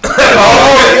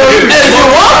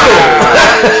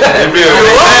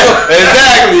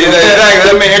 Exactly.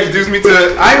 That man introduced me to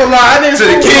I ain't gonna lie, I didn't the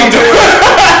smoke kingdom.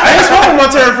 I didn't smoke one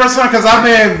the first time because I've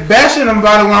been bashing them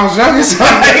about it when I was younger. So You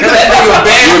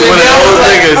was one of those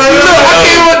niggas. You was Look, one I of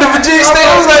came those- up to Virginia State.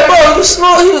 I was like, bro, you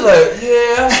smoke? He was like,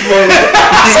 yeah, I smoke.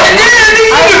 I said, yeah, nigga,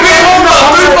 you done been home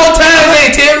about 3-4 times. They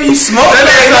ain't tell me you smoke. That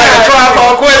nigga's like a Tribe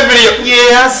Called Quest video.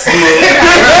 Yeah,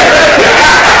 I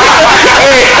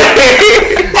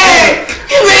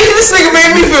Hey, this nigga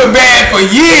made me feel bad for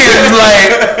years. Like,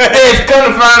 hey,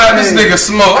 come to find out this nigga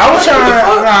smoke. I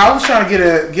was trying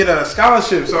to get a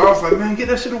scholarship, so I was like, man, get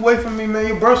that shit away from me, man.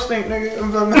 Your breath stink, nigga.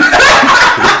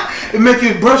 It make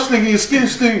your breath stink and your skin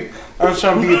stink. I was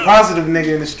trying to be a positive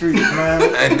nigga in the streets, man.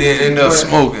 I did end up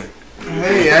smoking.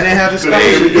 Hey, I didn't have the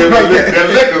Hey, scholarship. that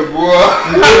liquor, boy.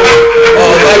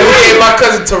 Like we gave my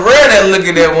cousin Terrell that look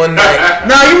at that one night.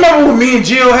 Now you remember when me and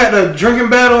Jill had a drinking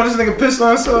battle and this nigga pissed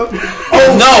on himself?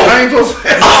 Oh no! I ain't supposed to.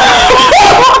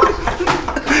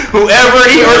 whoever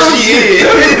he or she is.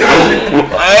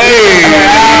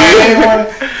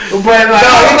 But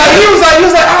like, he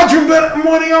was like, I'll drink better in the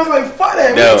morning. I was like, fuck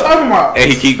that. What No. you talking about?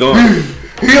 And he keep going.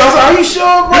 He was like, are you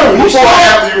sure, bro? You Before sure? or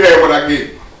after you had what I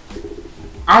get?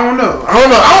 I don't know. I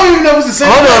don't even know if it's the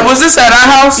same. Hold on, was this at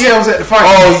our house? Yeah, it was at the fight.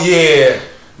 Oh yeah,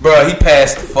 bro, he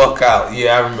passed the fuck out.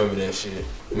 Yeah, I remember that shit.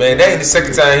 Man, that ain't the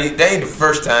second time. That ain't the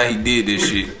first time he did this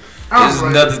shit. This is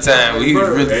another time where he was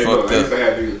really Hey, look, fucked I used up. to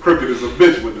have niggas crooked as a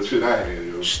bitch with the shit I had,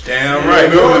 yo. Damn right.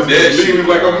 You know, leaning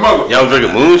like a mother. Y'all drinking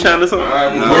moonshine or something?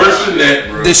 Worse than that,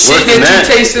 bro. The shit than that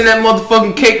that. you taste in that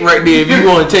motherfucking cake right there, if you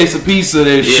want to taste a piece of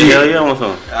that shit. Yeah, I want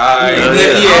some. Alright,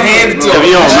 Yeah. yeah, hand it to If him.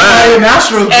 you don't Hey, mind.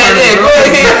 nostrils. Hey, burning, go bro.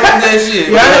 ahead with that shit.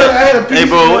 Yeah, I had a piece. Hey,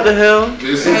 bro, what the hell?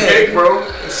 It's some cake, bro.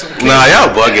 Nah, y'all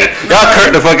bugging. Y'all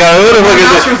Kurt the fuck out. Who the fuck is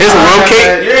this? It's a rum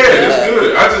cake? Yeah, it's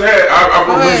good. I just had, I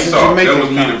broke Right. this off. That Jamaican was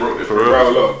me that broke it. For real?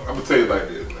 Rile up. I'm gonna tell you like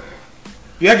this, man.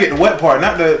 You gotta get the wet part,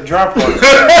 not the dry part.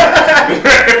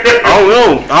 I don't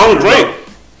know. I don't drink.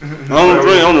 I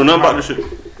don't know nothing about this shit.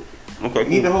 Okay,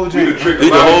 Eat the cool. whole You drink. can trick a Eat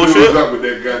the lot whole of dudes shit? up with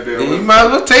that goddamn. You might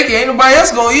as well take it. Ain't nobody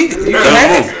else gonna eat it. You can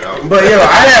have it. But yo,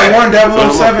 I had one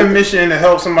 007 mission to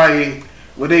help somebody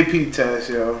with their P test,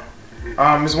 yo. It's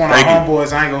one of Thank our you.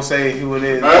 homeboys. I ain't gonna say who it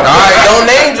is. Alright, don't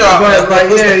name drop. But like,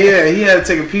 yeah, he had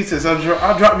to take a P test. I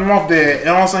dropped him off there, and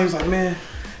all of a sudden he was like, man,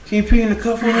 can you pee in the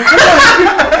cup for me?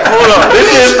 Hold on.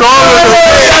 This is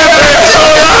called.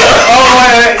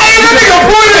 Hey, that nigga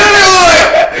pointed at it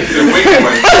like,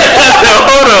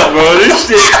 Hold up, bro. This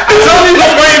shit.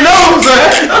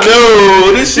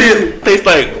 No, this shit tastes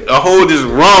like a whole just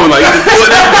rum. Like you just do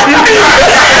it.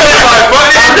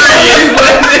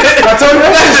 I told you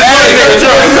that shit.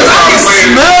 I can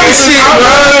smell the shit, bro.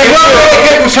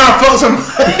 People trying to fuck somebody.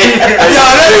 Yo,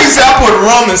 that means I put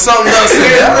rum and something else in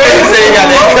there. They got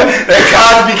that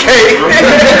Cosby cake.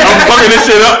 I'm fucking this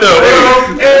shit up though.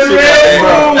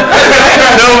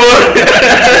 No more.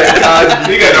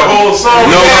 He got the whole song.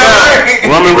 No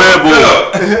rum and Red Bull.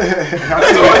 That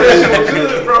shit was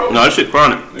good, bro. No, that shit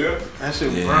chronic. Yeah. That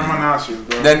shit burn my nostrils,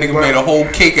 bro. That nigga made a whole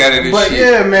cake out of this But shit.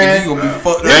 yeah, man. And you gonna be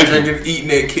fucked up Thank you. drinking, eating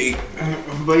that cake.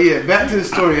 But yeah, back to the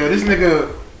story, yo. This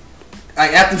nigga,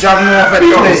 like after dropping me off at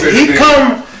the place, he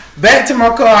come back to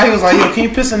my car. He was like, "Yo, can you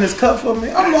piss in this cup for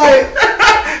me?" I'm like,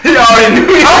 He already knew.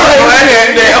 I'm like,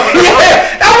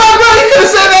 bro, you could have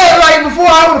said that like before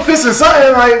I would have pissed in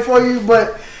something like for you.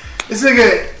 But this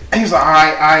nigga, he was like, all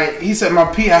right. He said my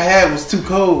pee I had was too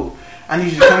cold. I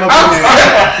need you to come up in there.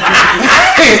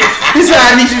 He said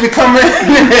I need you to come in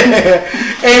there.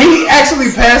 And he actually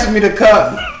passed me the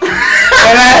cup.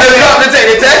 And I had The cup to take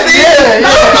the test. yeah.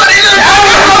 I don't know.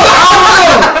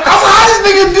 I was like, how this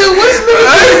nigga do? What's this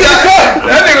nigga do? The cup?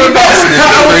 That nigga was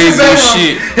Crazy as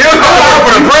shit. He was going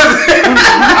for the president.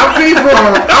 I peed for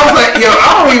him. I was like, yo,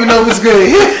 I don't even know if it's good.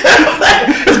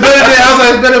 It's better than I was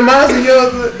like, it's better than mine and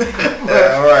yours.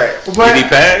 Yeah, all right. But Did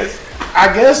he pass? I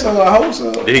guess so. I hope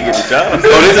so. Did he get the job?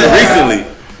 Oh, this is recently.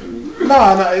 No.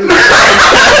 You don't know.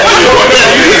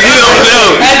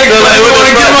 So like, what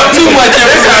the fuck? Too much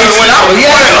information. I was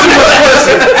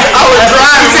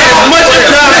driving. Much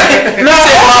information. No,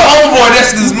 my homeboy,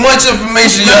 that's as much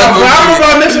information you But I ever remember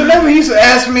our next neighbor, he used to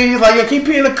ask me, he's like, yo, can you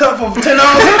pee in a cup for $10?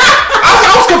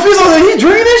 I was confused. I was like, you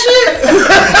drinking that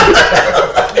shit?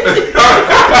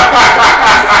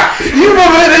 You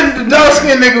remember the dark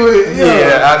skinned nigga with,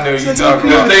 Yeah, I know you talking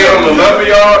The about. thing on the left of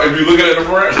y'all, if you looking at the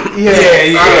front, Yeah.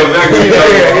 I know exactly what you're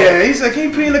talking about. Yeah. He said, can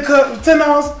you pee in a cup for $10?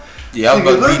 Yeah, I'm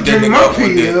about to beat that nigga up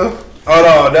with that. Hold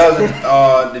on, that was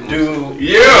the dude.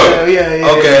 Yeah. Yeah.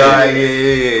 Okay, all right,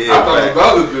 yeah. I thought it was the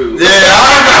other dude. Yeah,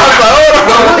 I was like, hold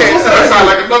on. Okay, That sounds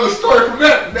like another story from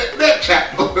that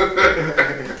chapter.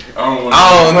 I don't want I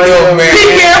don't know, man.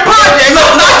 Project. No,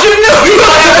 not you knew.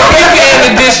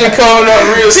 Weekend edition coming up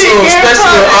real soon,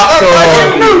 especially in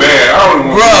October. Man, I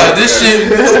don't want Bruh, this shit.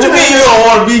 What you mean you don't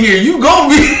want to be here? You gon'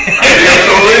 be here.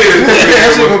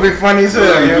 That shit gonna be funny as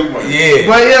hell, yo. Yeah.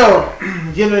 But yo,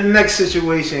 get to the next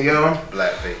situation, yo.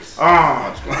 Blackface.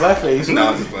 Blackface. No,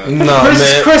 I'm just playing. No,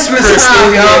 man. Christmas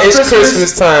time, y'all. Yeah, it's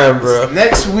Christmas time, bro.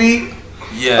 Next week.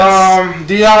 Yes.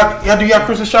 Do y'all do y'all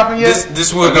Christmas shopping yet?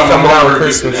 This will be coming out on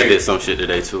Christmas. I did some shit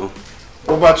today too.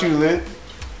 What about you, Lid?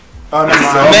 Oh, never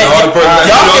mind. Man,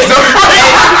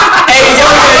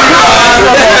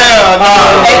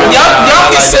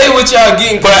 y'all can say what y'all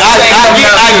getting, but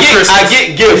I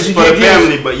get gifts Did you for the get gifts?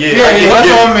 family, but Yeah, I get that's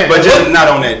gifts, what I meant. but just not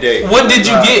on that day. What did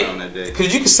you Not get? on that day.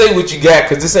 Cause you can say what you got,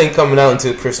 cause this ain't coming out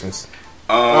until Christmas.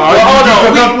 Hold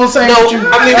on. Comfortable saying what you?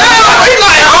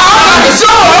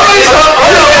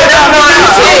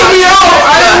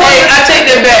 I take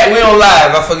that back. We on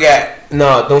live. I forgot.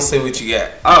 No, don't say what you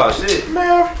got. Oh shit.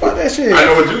 Man, fuck that shit. I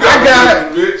know what you got. I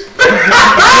got bitch.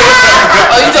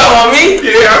 Oh, you talking about me?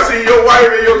 Yeah, I see your wife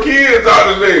and your kids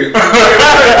out today.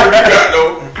 What you got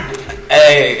though?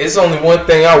 Hey, it's only one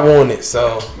thing I wanted.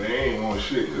 So They ain't want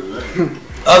shit.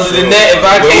 other than that, if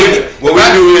I can't, What we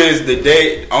do is the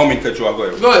day. I don't mean to cut you off. Go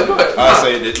ahead. go ahead. I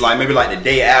say that like maybe like the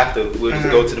day after we'll just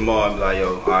go to the mall and be like,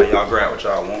 yo, all right, y'all grab what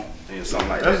y'all want and something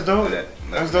like That's that. dope.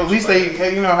 That's dope. At least they,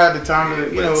 had the time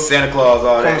to, But Santa Claus,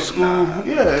 all from that. school. Nah.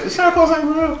 Yeah, the Santa Claus ain't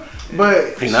real,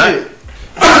 but He not? shit.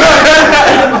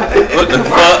 What the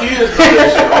fuck? Kids know that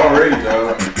shit already,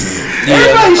 dog.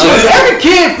 Everybody should. Every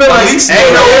kid feel like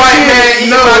Ain't no white man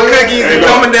eating my cookies and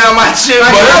coming down my shit.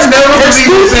 Like, But I never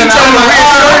believed in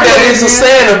that it's a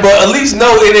Santa, but at least know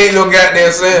it ain't no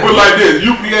goddamn Santa. But like this,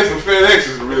 UPS and FedEx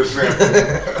is a real Santa.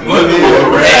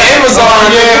 Amazon,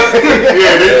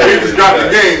 They just got the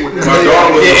game with My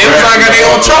daughter was Amazon got their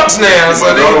own trucks now, so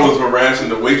My they. daughter was harassing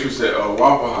the waitress at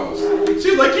Waffle House. She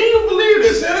was like, "Can you believe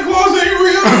that Santa Claus ain't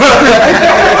real?"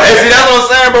 Hey, see, that's what I'm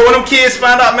saying, bro. When them kids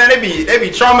find out, man, they be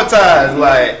traumatized.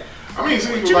 Like, I mean,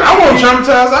 see, I wasn't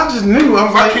traumatized. I just knew. I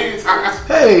was my like, kids,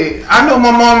 hey, I know my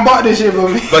mom bought this shit for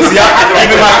me. but see,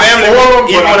 even my family,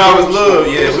 even when I was little,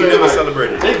 You yeah, know we what I'm never saying?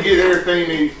 celebrated. They get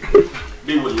everything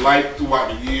they would like throughout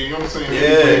the year. You know what I'm saying?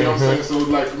 Yeah. You know what I'm saying? So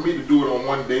like for me to do it on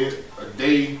one day, a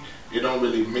day, it don't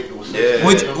really make no sense.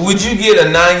 Yeah. Would you get a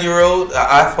 9-year-old an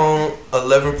iPhone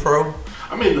 11 Pro?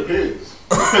 I mean, it depends.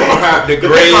 The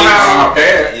grades,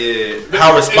 yeah,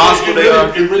 how responsible they are.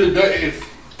 It really does.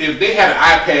 If they had an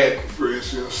iPad, for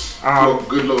instance, for a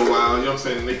good little while, you know what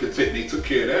I'm saying, they took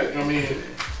care of that. You know what I mean?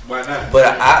 Why not?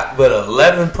 But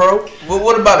 11 Pro.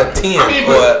 What about a 10? I mean,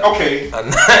 okay. A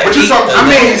 9. But you talking? I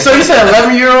mean, so you said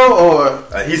 11-year-old or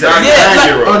He's a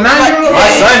 9-year-old. or 9-year-old? My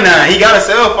son 9. He got a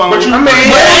cell phone. But you, I mean,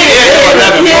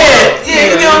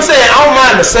 Yeah, you know what I'm saying? I don't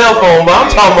mind the cell phone, but I'm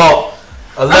talking about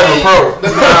 11 Pro.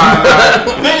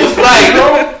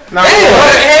 Like, Nah, He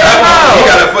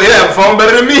have a phone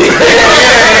better than me.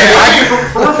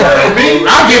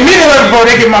 I'll give me the 11 Pro.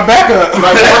 They get my backup.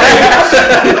 Like,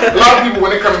 a lot of people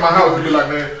when they come to my house, they be like,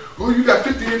 man, oh, you got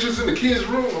 50 inches in the kids'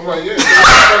 room? I'm like, yeah.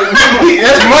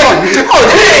 That's money.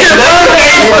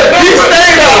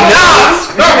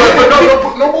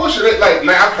 No bullshit. Like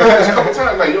I've heard this a couple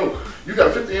times. Like, yo, you got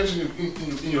a 50 inch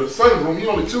in your son's room. You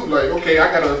only 2. Like, okay,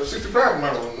 I got a 65 in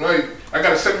my room. Like, I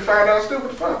got a 75 downstairs.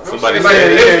 What the fuck? Somebody like,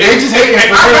 said they just hate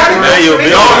it. Don't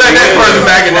let that person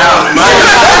back it out.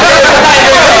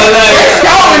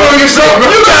 Scouting on yourself.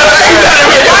 You got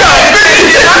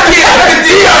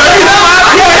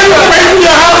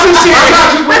your house and shit. I'm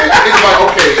not just with it. It's like,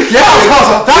 okay. Your house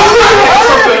costs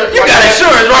 $1,000. You got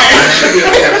insurance, right?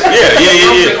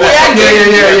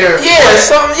 Yeah,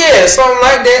 something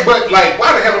like that. But like,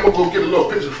 why the hell am I gonna get a little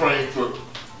picture frame for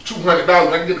 $200?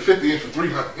 I can get the 50 inch for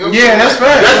 $300. You know Yeah, that's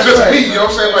right. That's just me. You know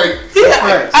what I'm saying? Like,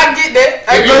 Yeah, I get that.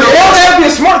 It don't have to be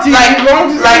a smart TV.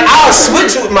 Like I'll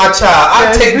switch with my child.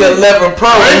 I'll take the 11 Pro.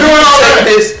 I ain't doing all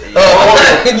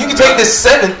that. You can take this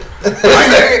 7.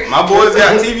 My boys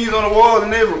got TVs on the wall, and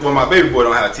well, my baby boy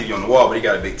don't have a TV on the wall, but he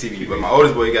got a big TV. But my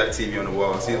oldest boy, he got a TV on the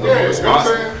wall. So he's a little more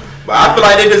responsible. But I feel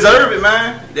like they deserve it,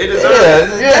 man. They deserve it.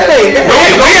 We ain't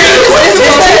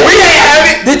have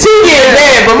it. The TV ain't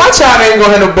bad, but my child ain't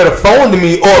gonna have no better phone than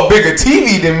me or a bigger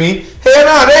TV than me. Hell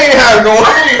no, they ain't how it going.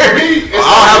 I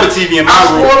don't have a TV in my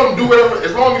room. I just want them to do whatever,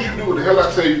 as long as you do what the hell I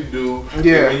tell you to do.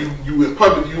 Yeah. When you in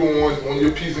public, you on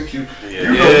your P's and Q's.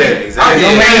 Yeah, exactly.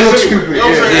 Your man looks stupid. You know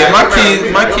what I'm saying?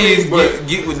 Yeah, my kids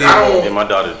get with them. And my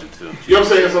daughter do too. You know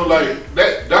what I'm saying? So like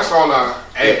that's all I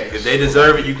ask. If they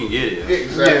deserve it, you can get it.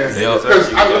 Exactly. Yeah.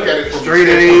 Because I look at it from Straight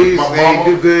A's, my they mama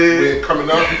do good. when coming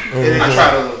up. I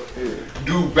try to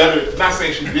do better. Not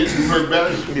saying she didn't do her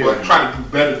better, but try to do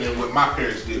better than what my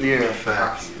parents did. Yeah,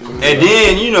 facts. And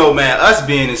then, you know, man, us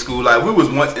being in school, like, we was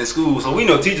once in school, so we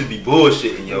know teachers be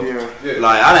bullshitting, yo. Yeah.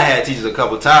 Like, I done had teachers a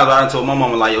couple times where I done told my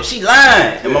mama, like, yo, she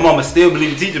lying. And my mama still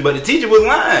believed the teacher, but the teacher was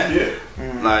lying. Yeah.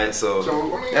 Like, so I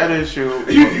mean, that is true.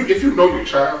 If you know your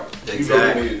child, Exactly. you know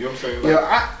what it is. You know what I'm saying? Like,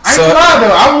 Yeah, I ain't lie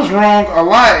though. I was wrong a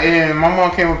lot, and my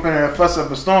mom came up in there and fussed up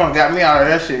a storm and got me out of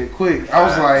that shit quick. I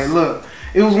was like, look,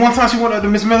 it was one time she went up to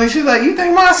Miss Millie. She's like, you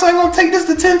think my son gonna take this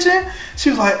detention? She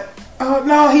was like,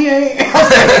 no, he ain't. I was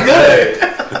like, good.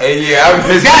 Hey, yeah, I was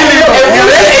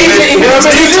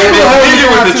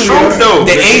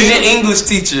the Asian English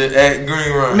teacher at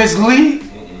Green Run. Miss Lee.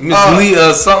 Miss Lee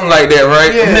or something like that, right?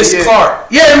 Yeah, Miss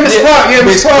Clark. Yeah, Miss Clark. Yeah,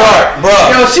 Miss Clark. Bro.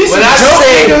 Yo, she's some dope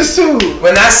niggas too.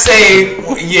 When I say,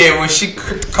 when she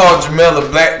called Jamel a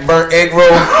black burnt egg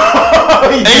roll.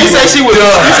 And you say she was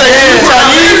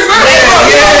Chinese?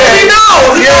 Yeah.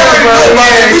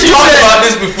 We talked about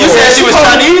this before. You said she was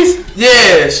Chinese?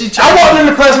 Yeah, she I walked in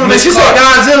the classroom and she said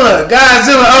Godzilla. Yeah.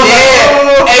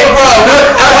 Hey, bro.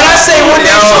 When I say one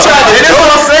day she tried to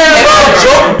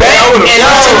joke back and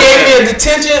she gave me a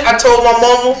detention, I told my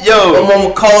mama. My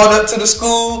mama called up to the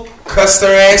school, cussed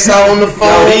her ass out on the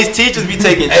phone. Yo, these teachers be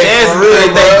taking chances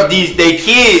with they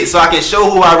kids, so I can show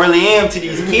who I really am to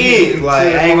these kids.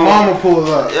 Like, I ain't gonna mama pull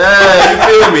up. Yeah,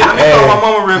 you feel me?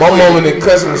 My mama done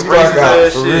cussed Miss Clark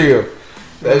out for real.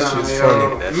 That shit's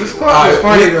funny. Miss Clark is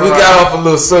funny. We got off a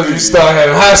little subject. We started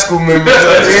having high school memories.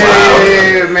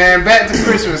 Yeah, man. Back to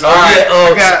Christmas. All right.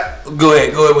 Go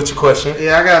ahead with your question.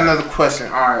 Yeah, I got another question.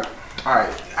 All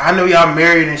right. I know y'all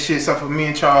married and shit, except for me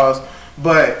and Charles.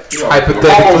 But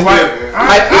hypothetically,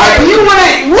 you want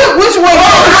which one?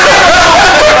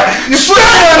 You put it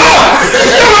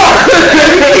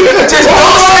just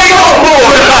don't say no more.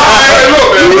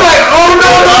 You like, oh no.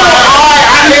 Alright,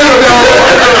 I hear it though.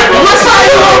 What side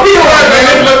you gonna be on,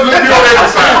 man? Let's be on every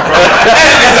side, bro.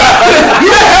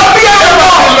 You gonna help me out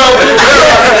or no?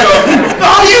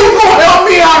 Oh, you gonna help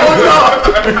me out or no?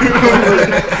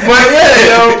 But yeah,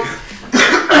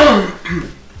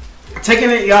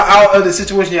 taking it y'all out of the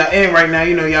situation y'all in right now,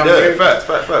 you know y'all. Yeah, facts.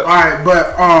 All right,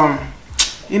 but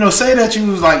you know, say that you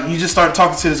was like you just started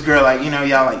talking to this girl, like, you know,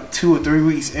 y'all like 2 or 3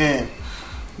 weeks in.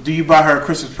 Do you buy her a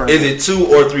Christmas present? Is it 2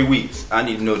 or 3 weeks? I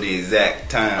need to know the exact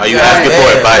time. Are you asking for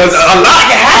advice? A lot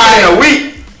can happen in a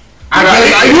week. I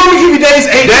You want me to give you days?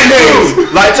 18 days.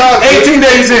 Like Charles, 18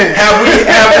 days in. Have we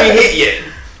hit yet?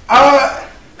 I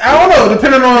don't know.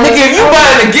 Depending on. Nigga, if you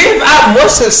buying a gift, I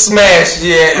must have smashed.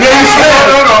 Yeah. Yeah, you smashed.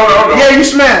 No. Yeah, you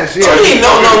smashed. Yeah.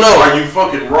 No. Are you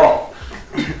fucking raw?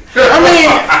 I mean,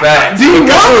 do you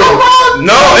want some raw?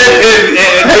 No, at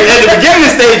the beginning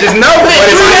stages, no. But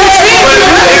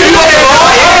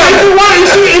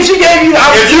if she gave you,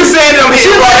 if you said them hit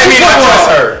raw, that means I trust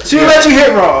her. She'll let you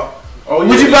hit raw. Oh,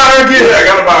 Would you buy her a gift? Yeah, I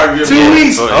gotta buy her a gift. 2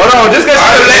 weeks. Hold on, just because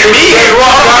she let me hit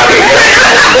raw.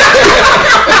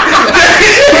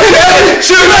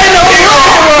 She was like, no,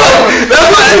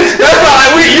 that's why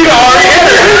you already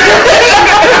hit her.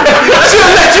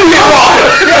 She'll let you hit raw.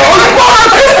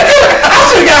 I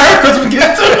should have got her Christmas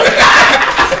gift too.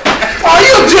 Oh,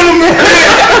 you a gentleman.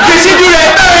 Did she do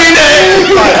that thing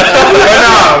then?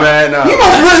 Nah, man, nah. You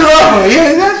must really love her.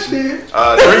 Yeah, that shit.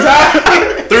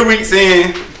 3 weeks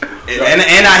in,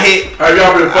 and I hit. Have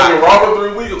y'all been fucking raw for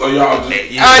 3 weeks, or y'all just?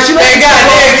 She let you hit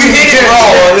it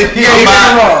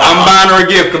raw. I'm buying her a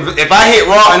gift. Cause if I hit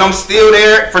raw and I'm still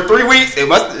there for 3 weeks, it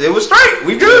was straight.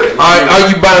 We good. Are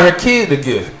you buying her kid a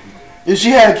gift? If she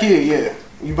had a kid, yeah.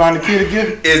 You buying the kid a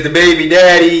gift? Is the baby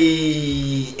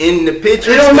daddy in the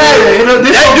picture? It don't matter.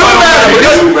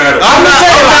 That do matter. I'm not.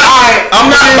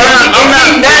 If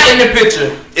he's not in the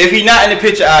picture. If he's not in the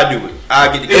picture, I'll do it.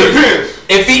 I'll get the It gift. depends.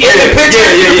 If he in the picture.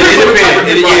 Yeah.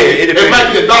 It depends. It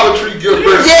might be a Dollar Tree gift.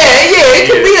 Yeah, it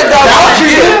could be a Dollar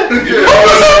Tree.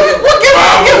 What gift?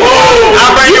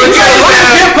 I'll bring you a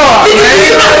gift card.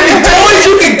 The toys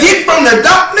you can get from the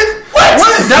doctor. What?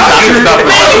 Dollar Tree? Man,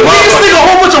 you give this nigga a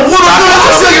whole bunch of wood.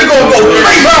 This nigga gonna go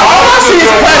crazy. All I see is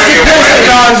plastic pins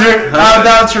at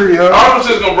Dollar Tree, yo. All them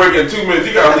shit's gonna break in 2 minutes.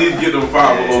 You gotta at least get them 5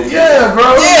 of those. Yeah,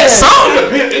 bro. Yeah,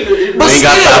 something. But We ain't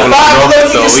got still, 5 of them, 5 of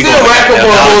them, so you can we still gonna rack up have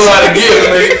a whole $1. lot of gifts,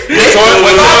 nigga. 5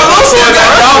 of them still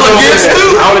got dollar gifts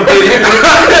too.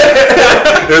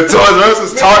 The Toys R Us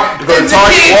is Target. The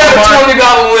kid got a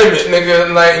 $20 limit,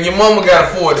 nigga. Like, your mama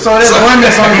got $40. So there's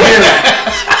limits on the gift.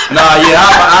 Nah, yeah,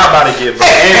 I'll buy the gift.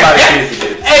 Anybody kids the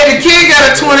gift. Hey, the kid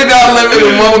got a $20 limit,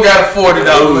 the mama got a $40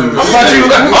 limit.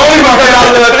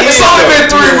 It's only been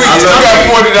 3 weeks. You got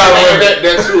a $40 limit.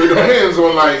 That too. It depends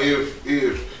on like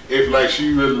if like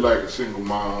she really like a single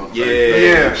mom.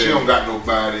 Yeah. She don't got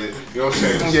nobody. You know what I'm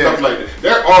saying? Stuff like that.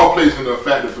 That all plays into a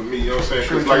factor for me. You know what I'm saying?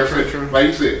 Because like I said, like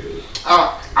you said,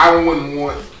 I wouldn't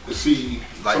want to see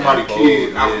like somebody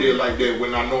kid out yeah. there like that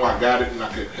when I know I got it and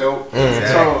I could help.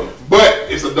 Exactly. But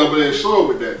it's a double-edged sword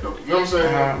with that though. You know what I'm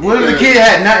saying? What if the kid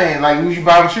had nothing? Like, would you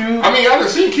buy him shoes? I mean, I done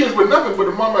seen kids with nothing, but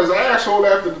the mama is an asshole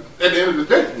at the end of the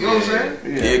day. You know what I'm saying?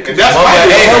 Yeah, cause That's mama my got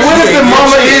But what if the good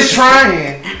mama shit. is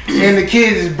trying and the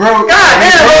kid is broke? God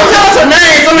damn, bro, tell us her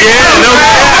name. Yeah, no.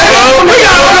 We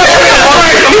got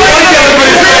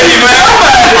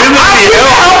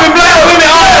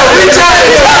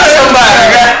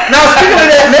Now speaking of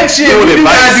that, next year we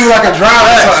gotta do like a drive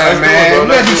or something, man.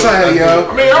 We gotta do something, yo,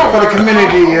 for the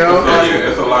community, yo.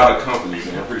 It's a lot of companies,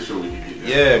 and I'm pretty sure we can get that.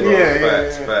 Yeah, bro.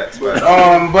 Yeah. Facts. But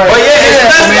But yeah,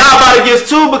 especially man. how about it gets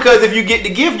too, because if you get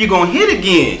the gift, you're gonna hit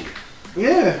again.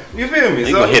 Yeah. You feel me?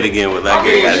 They gonna hit again with like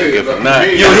Okay, got a shit. gift or not.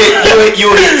 You'll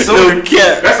hit soon.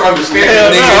 That's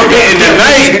understandable. I'm hitting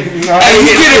tonight. Hey,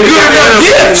 you get a good enough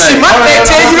gift, she might not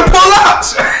tell you to pull out.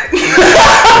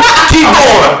 Keep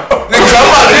going. Nigga, I'm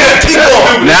about to keep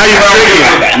going. Now you're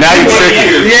tricking. Now you're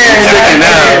tricking. Yeah. Tricking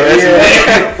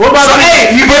now. What about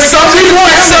But some people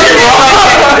get sucked in.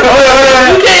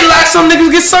 You can't like some niggas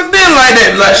get sucked in like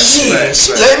that. Like, shit,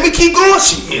 let me keep going.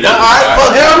 Shit, alright,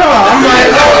 fuck Hell no. I'm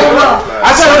like, no.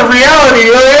 I tell her the reality.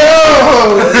 Yo.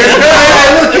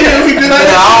 Look here, we do like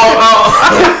that.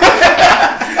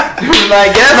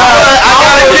 Like, guess what? I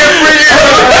gotta get free.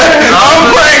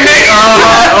 I'm pregnant.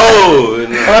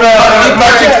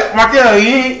 Markel,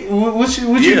 what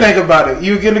you think about it?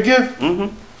 You getting a gift?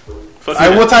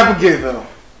 Like, what type of gift though?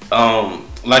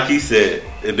 Like he said,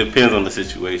 it depends on the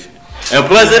situation. And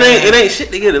plus, it ain't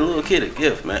shit to get a little kid a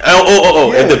gift, man.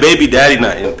 If the baby daddy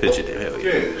not in the picture, then hell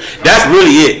yeah. That's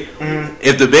really it.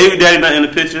 If the baby daddy not in the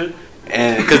picture,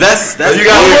 and because that's you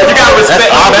gotta respect.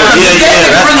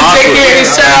 That's really take care of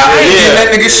his child.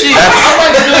 That nigga shit. I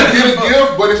might give a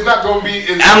gift, but it's not gonna be.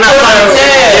 I'm not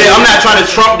trying to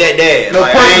trump that dad. No,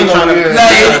 Like, I ain't trying to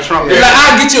trump that. Like,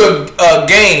 I'll get you a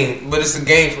game, but it's a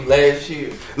game from last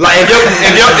year. Like if the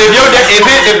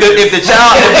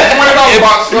child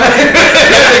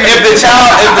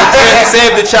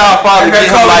the child father gets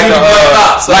him like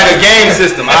a game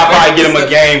system, I'll probably get him a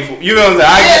game. You know what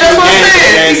I'm saying? That's what I'm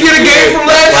saying. You get a game from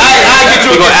last year. I get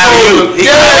you a controller.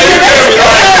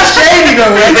 That's shady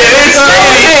though. It is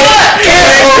shady.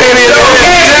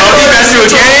 He mess you a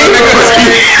game.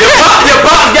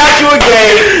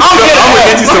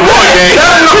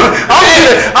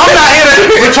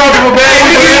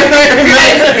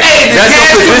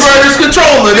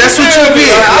 but that's what you be.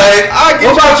 Like,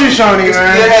 what about you, Shawnee,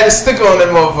 man? You had a sticker on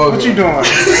that motherfucker. What you doing?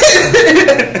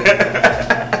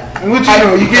 What you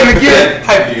doing? You getting a gift?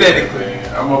 Hypothetically.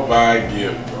 Yeah, I'm gonna buy a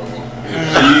gift, bro.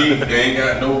 If she ain't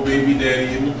got no baby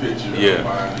daddy in the picture, I'm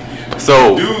buying a gift.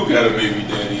 So dude got a baby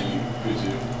daddy in the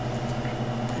picture.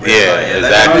 Yeah,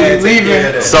 exactly. You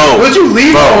leaving? So what you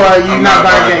leaving or are you I'm not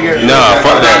buying buying a gift? Nah,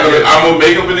 fuck that. I'm gonna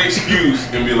make up an excuse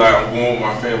and be like, I'm going with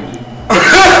my family.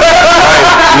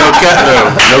 No cap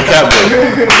though.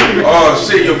 Oh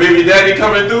shit, your baby daddy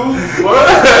coming through? What?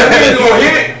 He ain't gonna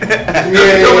hit.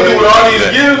 Yeah, Coming through with all these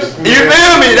gifts. You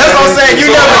feel me? That's what I'm saying.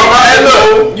 You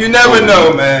So you never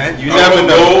know, man. You never I'm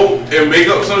know. go and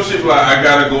make up some shit like I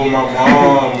gotta go with my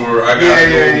mom or I gotta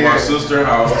go to my sister's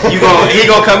house. He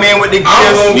gonna come in with the I'm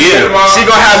gifts. gonna get my She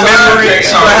gonna have memories.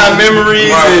 She gonna have memories.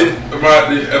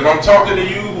 If I'm talking to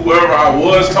you, whoever I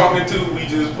was talking to, we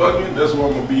just fucking. That's where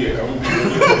I'm gonna be at. I'm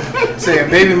gonna be Saying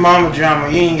baby mama drama,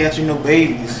 you ain't got you no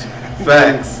babies.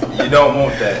 Facts. You don't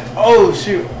want that. Oh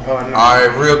shoot. Oh, no.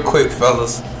 Alright, real quick,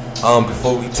 fellas.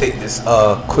 Before we take this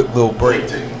quick little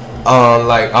break.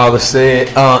 Like Oliver said,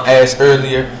 asked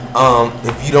earlier,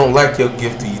 if you don't like your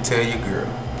gift, do you tell your girl?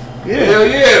 Yeah. Hell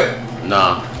yeah.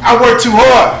 Nah. I work too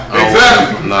hard.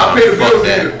 Exactly. Nah, I pay the fuck bills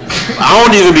that. here. I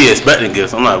don't even be expecting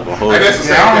gifts. I'm not gonna hold Like, it. that's the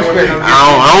same Yeah, I don't thing with expect me. no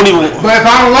I don't even. But if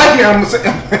I don't like it, I'm gonna say.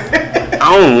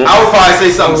 I would probably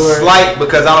say something slight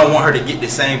because I don't want her to get the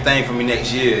same thing from me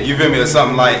next year. You feel me? Or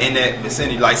something like in that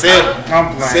vicinity. Like say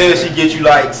she get you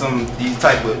like these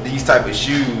type of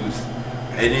shoes,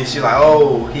 and then she like,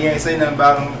 oh, he ain't say nothing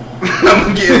about them.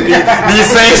 I'm getting these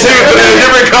same shoes but in a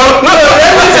different color.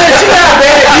 She got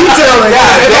bad detailing.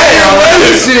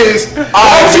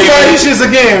 She wear these shits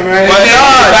again, man. But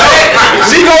nah,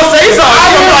 she gonna say something.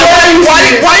 She gonna be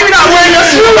like, why you not wearing your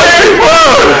shoes? You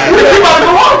about to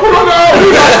go on, put on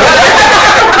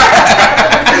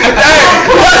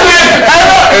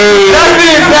That's the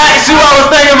exact shoe I was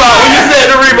thinking about when you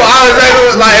said the Reebok. I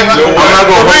was like, I'm not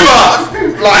gonna Reebok.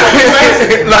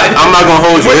 I'm not gonna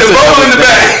hold you. With the bubble in the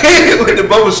back. With the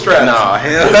bubble strap. Nah,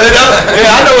 hell.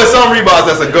 Yeah, I know with some Reeboks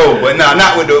that's a go, but nah,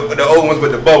 not with the old ones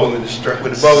with the bubble in the strap,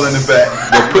 with the bubble in the back.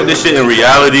 But put this shit in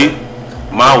reality.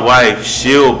 My wife,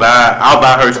 I'll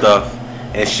buy her stuff,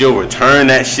 and she'll return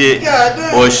that shit,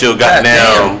 or she'll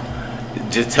goddamn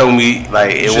just tell me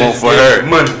like it won't for her.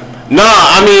 Money. Nah,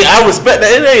 I mean I respect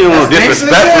that. It ain't no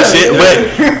disrespectful shit, but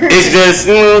it's just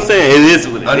you know what I'm saying. It is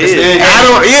what it is. I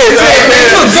don't.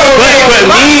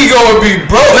 But me gonna be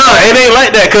broke. Nah, it ain't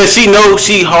like that because she knows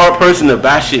she hard person to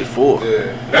buy shit for.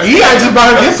 Yeah. You gotta just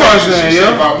buy her gift cards then, She said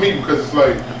yeah. about me because it's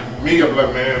like me. I'm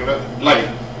like, man, like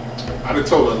I done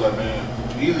told her, like, man,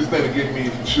 the easiest thing to get me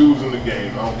is shoes in the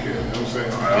game. I don't care. You know what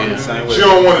I'm saying? She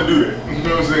don't want to do that. You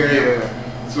know what I'm saying?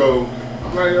 Yeah. So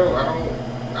I'm like, yo,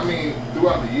 I mean,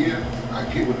 throughout the year, I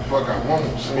get what the fuck I want.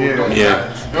 So it don't matter. You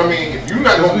know what I mean? If you're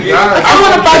not gonna get, I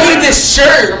wanna buy you this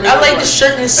shirt. I like this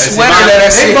shirt and this sweater that I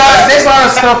see. They buy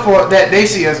stuff for that they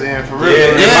see us in for real.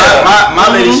 Yeah.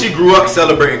 My lady, she grew up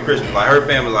celebrating Christmas. Like her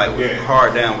family, like was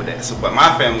hard down with that. So, but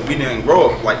my family, we didn't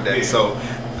grow up like that. So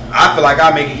I feel like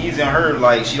I make it easy on her.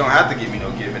 Like she don't have to give me no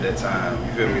gift at that time.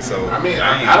 You feel me? So I mean,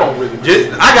 I don't really.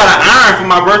 I got an iron for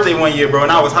my birthday one year, bro,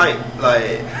 and I was hyped.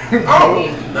 Like,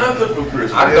 Nothing for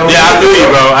Christmas. I feel you,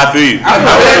 bro. I feel you. I'm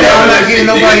not getting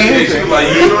nobody anything. I'm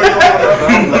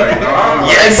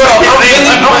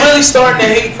really starting to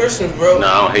hate Christmas, bro. No, I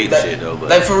don't hate shit though.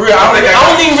 But like for real, I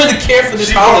don't even really care for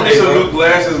this she holiday, bought me some bro. new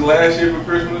glasses last year for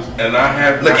Christmas, and I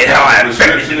have look at how I have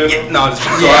prescription in them. No, So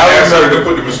I asked her to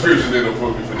put the prescription in them for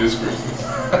me for this Christmas.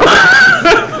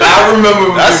 I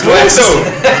remember that's glasses.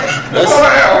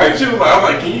 She was like, I'm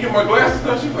like, can you get my glasses?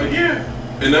 She was like, yeah.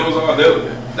 And that was all that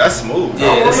was. That's smooth.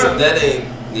 Yeah, that ain't.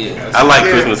 Yeah. I like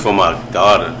Christmas for my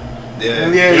daughter. Yeah.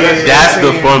 That's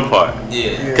the fun part.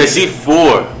 Yeah. Cause she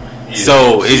 4,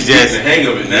 so it's just the hang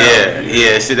of it now.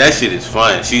 Yeah. Shit, that shit is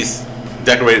fun. She's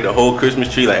decorated the whole Christmas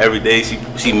tree like every day.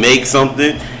 She makes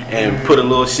something and put a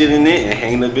little shit in it and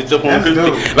hang the bitch up on Christmas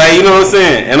tree. Like you know what I'm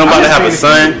saying? And I'm about to have a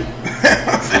son.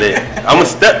 I'm a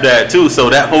stepdad too, so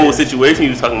that whole situation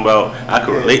you was talking about, I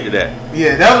could relate to that.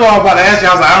 Yeah, that's what I was about to ask you.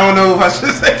 I was like, I don't know if I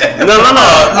should say that. No. Like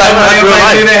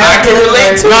I can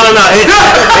relate to. No. It didn't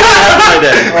happen like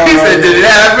that. He said, did it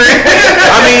happen?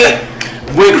 I mean,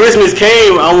 when Christmas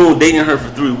came, I was dating her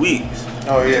for 3 weeks.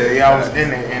 Oh yeah, I was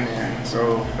in there.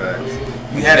 So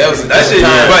we had that shit.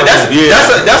 But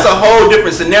that's a whole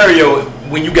different scenario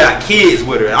when you got kids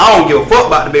with her. I don't give a fuck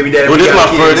about the baby daddy. Well, this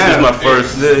is my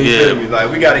first. Yeah. Like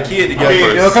we got a kid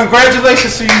together. Yo,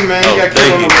 congratulations to you, man. You got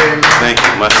kids on the way, man. Thank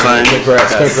you, my son.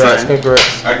 Congrats.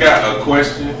 I got a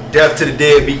question. Death to the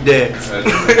deadbeat dad.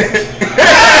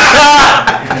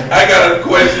 I got a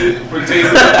question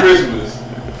pertaining to Christmas.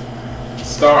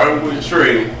 Starting with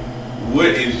Trey, what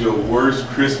is your worst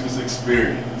Christmas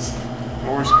experience?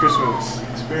 Worst Christmas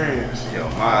experience. Yo,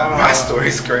 my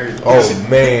story's crazy. Oh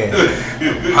man,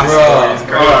 My story's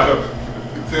crazy.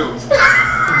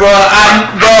 bro,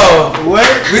 What?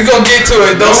 we gonna get to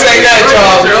it. Don't say that,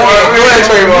 Charles. Go ahead,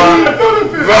 Trayvon.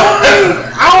 Bro,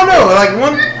 I don't know. Like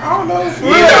one, I don't know. For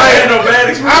real, I had no bad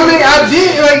experience. I mean, I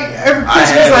did like every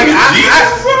Christmas. Like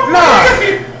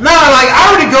I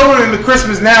already go into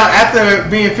Christmas now after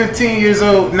being 15 years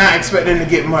old, not expecting to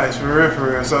get much for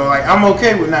real. So like I'm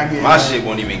okay with not getting. My shit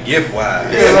won't even gift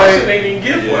wise. Yeah, My like, shit ain't even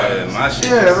gift wise. Yeah, my shit.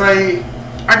 yeah, like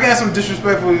I got some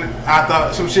disrespectful. I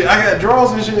thought some shit. I got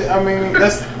draws and shit. I mean,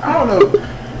 that's I don't know.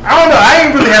 I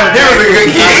ain't really have a good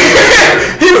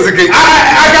kid. He was a good kid.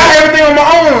 I got everything on my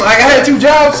own. Like I had 2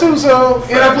 jobs too, so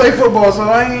and I play football, so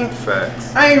I ain't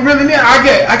really need.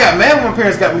 I got mad when my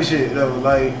parents got me shit though.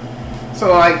 Like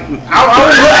so like I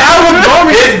was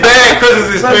going. His bad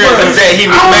Christmas experience was that he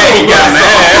was mad. He got mad.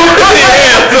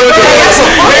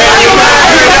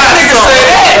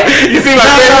 You see my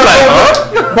face like, huh?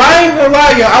 But I ain't gonna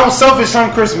lie, yo. I was selfish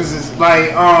on Christmases. Like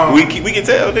We can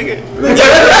tell, nigga. I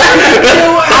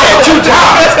had 2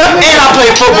 jobs and I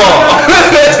played football.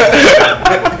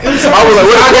 I was like,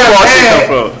 where the football shit come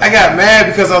from? I got mad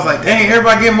because I was like, dang,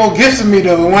 everybody getting more gifts than me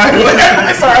though. Why?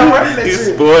 I started running that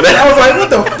shit. I was like, what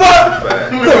the fuck?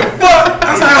 What the fuck?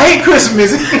 I was like, I hate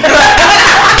Christmas.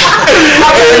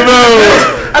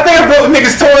 I think I broke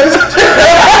niggas' toys.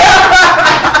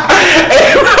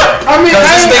 I mean, Cause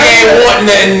this nigga ain't wanting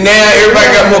that, and now everybody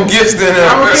got more gifts than him.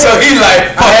 So he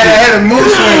like, fuck I had a mood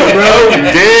swing, bro.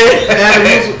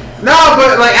 Dead. No,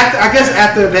 but like I guess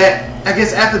after that,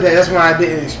 that's when I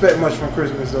didn't expect much from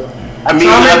Christmas though. I mean,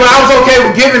 But I was okay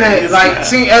with giving it, like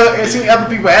seeing other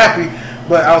people happy.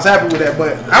 But I was happy with that.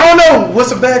 But I don't know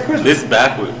what's a bad Christmas. This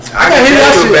backwards. I can hear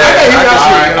that shit.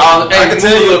 I can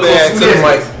tell you a bad to the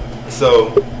mic.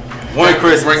 So one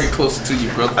Christmas, Bring it closer to you,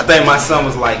 brother. I think my son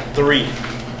was like 3. It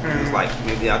was like I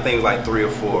think it was like 3 or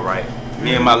 4, right?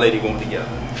 Me and my lady went together.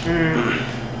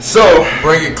 So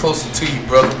Bring it closer to you,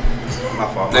 brother.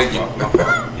 my fault. Thank you.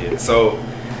 Yeah. So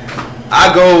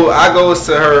I goes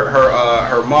to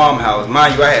her mom house.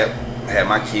 Mind you, I had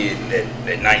my kid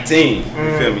at 19. You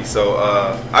feel me? So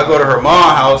I go to her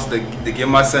mom house to give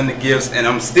my son the gifts, and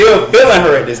I'm still feeling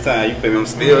her at this time. You feel me?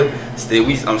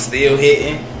 I'm still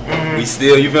hitting. We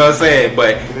still, you feel what I'm saying?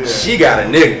 But she got a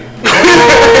nigga.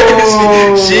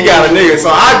 she got a nigga. So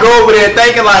I go over there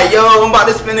thinking like, yo, I'm about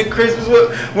to spend the Christmas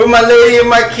with my lady and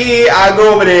my kid. I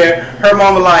go over there. Her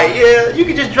mama like, yeah, you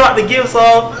can just drop the gifts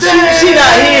off. She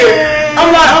not here.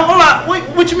 I'm like,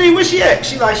 what you mean? Where she at?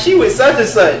 She like, she with such and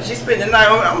such. She spent the night.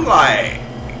 I'm like,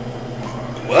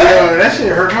 what? Yo, that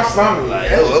shit hurt my stomach. Like,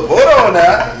 hold on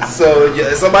now. So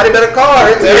somebody better call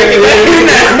her. Tell her to get back in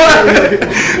there.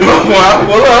 Before I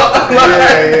pull up.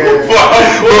 Before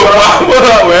I pull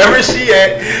up, wherever she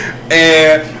at.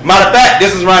 And matter of fact,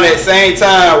 this is around that same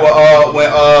time when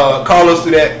Carlos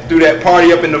threw that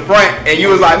party up in the front, and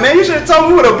you was like, man, you should have told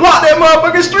me we would have blocked that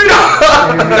motherfucking street off.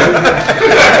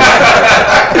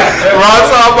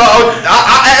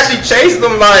 I actually chased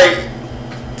them like.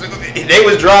 They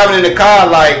was driving in the car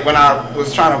like when I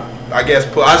was trying to, I guess,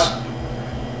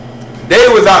 they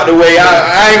was out the way.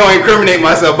 I ain't gonna incriminate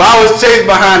myself, but I was chased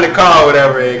behind the car or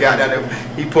whatever. And got down there.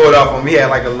 He pulled off on me. He had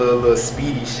like a little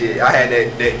speedy shit. I had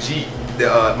that Jeep,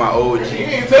 my old Jeep.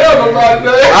 You ain't tell nobody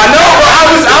that. I know, but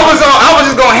I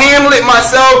was just gonna handle it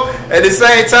myself at the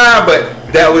same time. But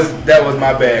that was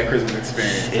my bad Christmas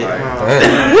experience. Like,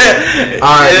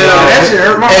 Alright, that shit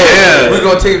hurt my we're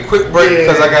gonna take a quick break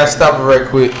because I gotta stop it right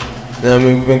quick. You know what I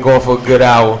mean? We've been going for a good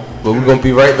hour, but we're gonna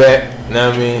be right back. You know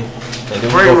what I mean? And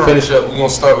then we're gonna finish up. We're gonna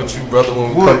start with you, brother,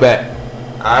 when we come back.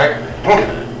 Alright?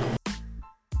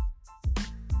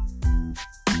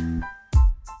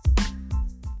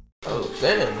 Oh,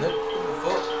 damn, nigga. What the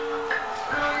fuck?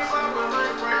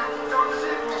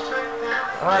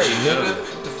 Alright, nigga.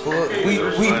 What the fuck?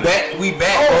 We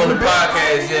back on the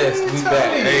podcast, yes. We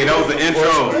back. Hey, that was the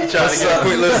intro. He trying to get a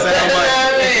quick little sound bite.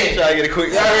 Trying to get a quick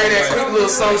Y'all heard that quick little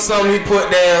something he put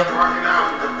down.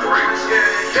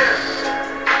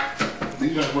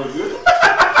 These just work good.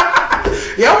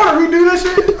 Yeah, I want to redo that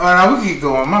shit. Oh, no, we keep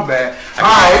going. My bad.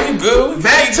 Alright, you good?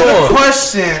 Back to the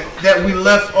question that we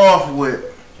left off with.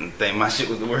 think my shit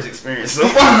was the worst experience so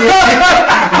far.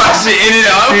 My shit ended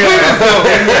on. We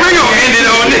gonna end it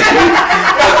on this.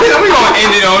 We gonna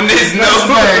end it on this note.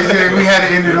 We had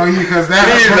to end it on you because that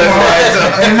was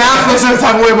and now I'm supposed to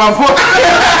talk away about pork.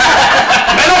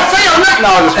 Man, don't say I'm not. No,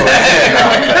 I'm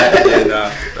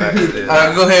just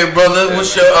go ahead, brother.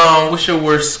 What's your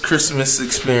worst Christmas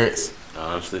experience? I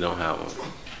honestly don't have one.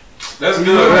 That's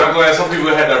good. I'm glad some people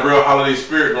had that real holiday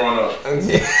spirit growing up.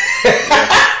 Hey,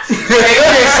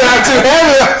 it sound too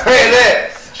heavy. I'm saying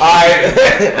that. Alright.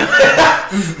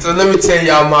 So let me tell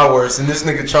y'all my worst, and this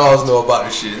nigga Charles know about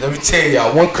this shit. Let me tell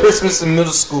y'all, one Christmas in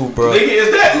middle school, bro. Nigga,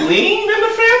 is that lean in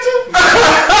the Fanta?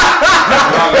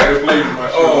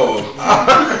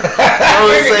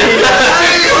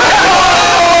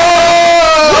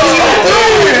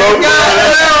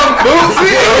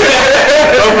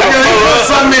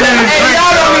 Something in his drink.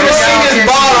 Y'all don't even see this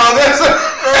bottle.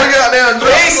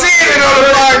 They ain't seeing it on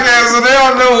the podcast, so they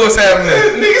don't know what's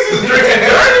happening. Niggas is drinking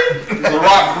dirty. The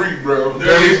Rock Creek, bro.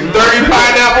 Dirty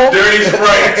pineapple. Dirty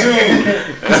Sprite too.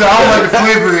 So I don't like the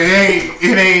flavor.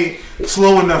 It ain't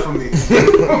slow enough for me.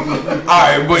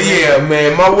 Alright, but yeah,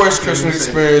 man, my worst Christmas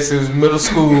experience was middle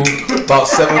school, about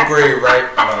 7th grade, right?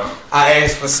 I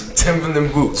asked for some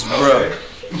Timberland boots, bro.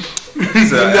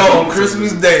 On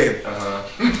Christmas Day.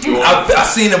 I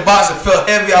seen the box, it felt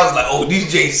heavy. I was like, oh, these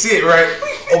J shit, right?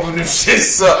 Open them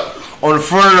shits up on the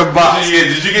front of the box.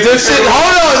 Did you get this shit?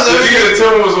 Hold on. Did you get the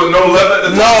Timberlands with no leather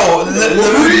at the top? No, let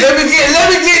me get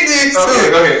this. Okay,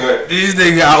 go ahead. These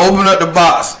niggas, I open up the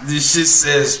box. This shit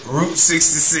says Route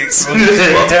 66 on this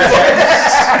motherfucker.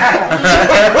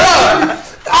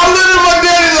 I look at my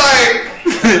daddy like,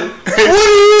 what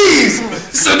are these?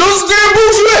 So those damn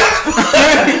boots you have?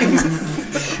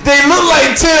 They look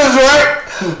like Tim's, right?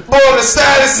 But on the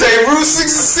side it say Route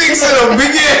 66 and a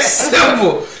big ass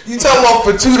symbol. You talking about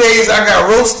for 2 days I got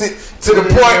roasted to the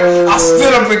point I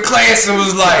stood up in class and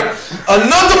was like,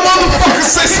 another motherfucker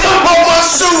say something about my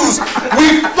shoes.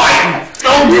 We fighting.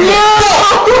 Don't give a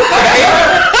fuck.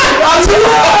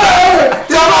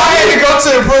 I had to go to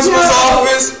the principal's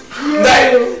office.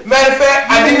 Like, matter of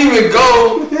fact, I didn't even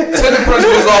go to the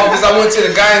principal's office. I went to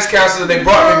the guidance counselor. They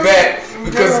brought me back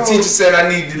because the teacher said I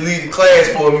needed to leave the class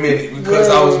for a minute because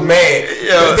I was mad.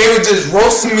 They were just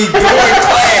roasting me during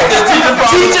class.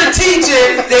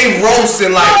 Teacher, they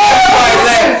roasting like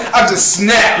that. I just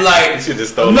snapped like,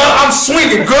 no, I'm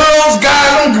swinging. Girls, guys,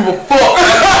 I don't give a fuck. All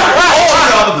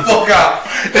y'all the fuck out.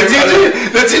 The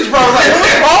teacher probably was like,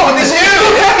 what's wrong with this shit?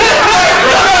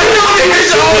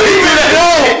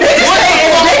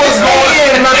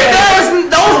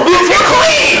 Those boots were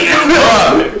clean.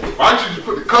 Why don't you just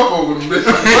put the cup over them?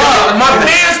 My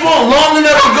pants weren't long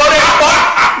enough to go that far.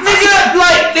 Nigga,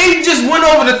 like, they just went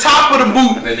over the top of the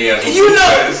boot. You know,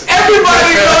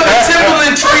 everybody knows the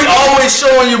Timberland tree always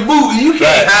showing your boot. You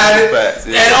can't hide it.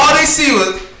 And all they see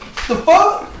was, the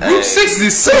fuck? Route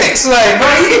 66. Like,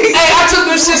 hey, I took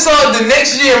them shits off the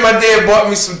next year. My dad bought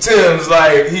me some Timbs.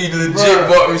 Like, he legit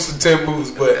bought me some Tim boots.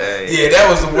 But yeah, that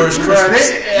was the worst Christmas.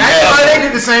 They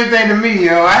did the same thing to me,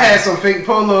 yo. I had some fake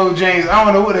Polo James. I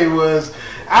don't know what they was.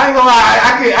 I ain't gonna lie.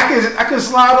 I could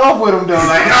slide off with them though.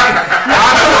 Like,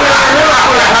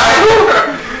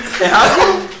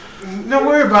 don't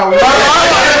worry about it.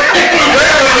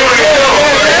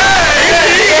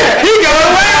 He got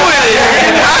away with it.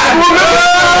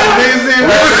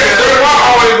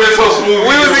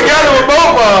 We was together with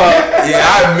both of them. Yeah,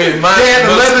 I admit mine. They had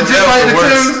the leather just like the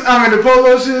Timbs. I mean the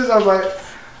Polo shoes. I was like,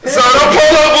 so the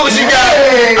Polo boots you got?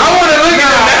 I want to look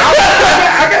at them.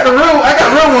 I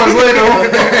got real ones later on.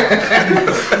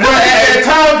 But at that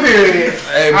time period,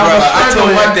 hey bro, I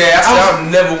told my dad, I said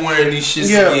I'm never wearing these shits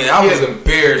again. I was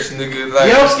embarrassed, nigga. Like,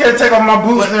 I was scared to take off my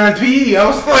boots during PE. I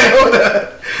was like, hold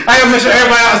up. I gotta make sure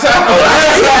everybody outside.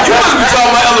 You must be talking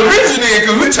about elementary then,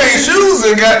 because we changed shoes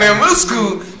in goddamn middle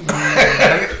school.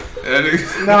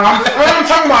 No, I'm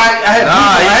talking about I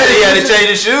had to change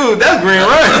his shoes. That's Green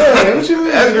Run. Yeah, what you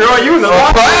mean? That's Green Run. You was a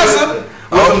Plaza.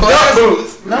 On Plaza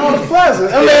boots. No, it was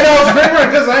Plaza. I mean, that was Green Run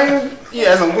because I ain't.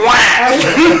 Yeah, some wine.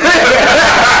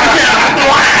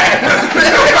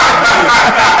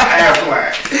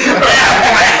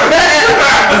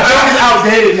 The joke is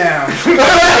outdated now.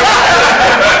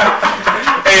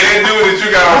 Hey, that dude that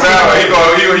you got on now, he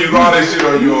gonna that shit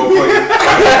on you on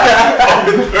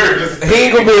purpose. He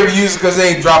ain't gonna be able to use it because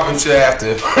they ain't dropping shit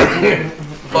after.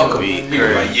 Fuck him. He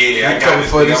was like, yeah, I got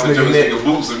this nigga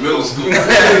boots in middle school. He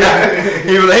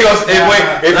was like,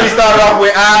 if he started off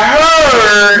with I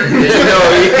heard, you know,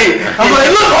 I'm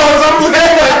like, look, I'm looking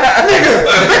at like,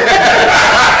 nigga.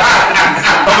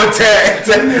 I'm gonna tag,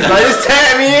 like, just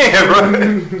tag me in, bro.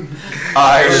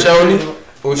 Alright, Shoney.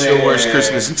 What's your worst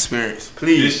Christmas experience?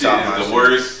 Please, This shit is the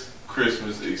worst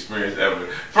Christmas experience ever.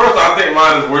 First, I think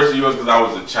mine is worse than yours because I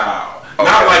was a child.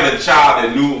 Not like a child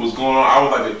that knew what was going on. I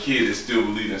was like a kid that still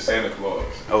believed in Santa Claus.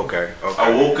 Okay. I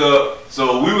woke up.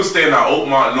 So we were staying at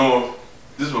Oakmont North.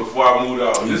 This is before I moved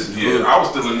out. I was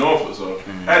still in Norfolk, so it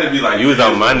had to be like. You was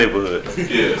out my neighborhood.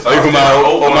 Yeah. So Oh, you from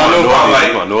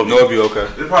my North? Northview, okay.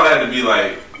 It probably had to be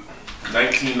like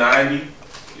 1990,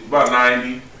 about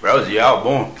 90. Bro, was you out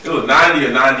born? It was 90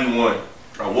 or 91.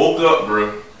 I woke up,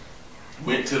 bro.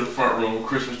 Went to the front room,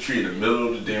 Christmas tree in the middle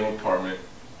of the damn apartment.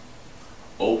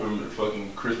 Opened the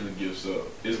fucking Christmas gifts up.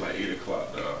 It's like 8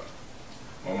 o'clock, dog.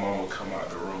 My mom would come out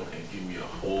the room and give me a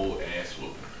whole ass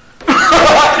whooping.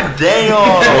 Damn.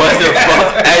 What the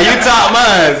fuck? Hey, you taught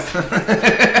mine.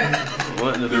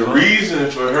 The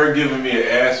reason for her giving me an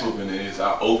ass whooping is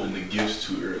I opened the gifts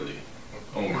too early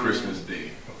on Christmas Day.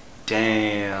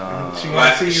 Damn. She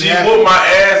whooped my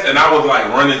ass and I was like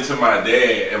running to my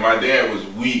dad and my dad was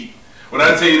weak. When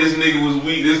I tell you this nigga was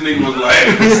weak, this nigga was like,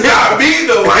 stop beating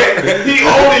him, like, he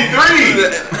only 3.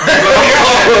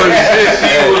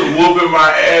 She was whooping my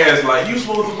ass like, you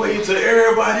supposed to wait till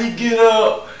everybody get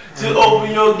up to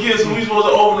open your gifts and we supposed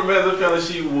to open them as a fella.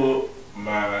 She whooped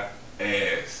my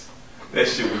ass. That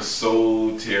shit was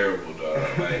so terrible, dog.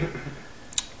 Like,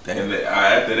 and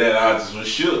after that, I just was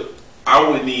shook. I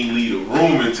wouldn't even leave the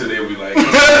room until they be like,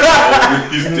 open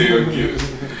these damn gifts.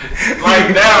 Like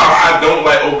now, I don't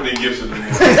like opening gifts anymore.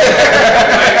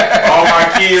 Like all my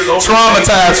kids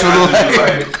Traumatized for those.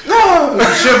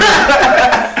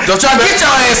 Don't try to get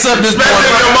your ass up this morning.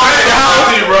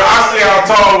 I see how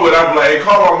tall with. I'm like, hey,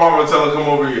 call my mama and tell her come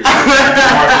over here.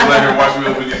 Let her watch me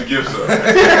open these gifts up.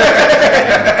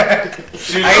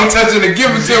 I ain't touching the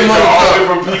gift until all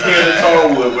different pecan and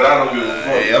tallwood, but I don't give a fuck.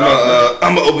 Hey,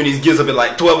 I'm gonna open these gifts up at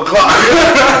like 12 o'clock.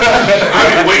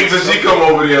 I be waiting till she come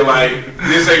over there like,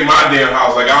 this ain't my damn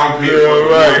house. Like, I don't pay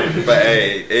for it. But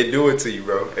hey, it do it to you,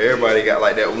 bro. Everybody got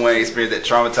like that one experience that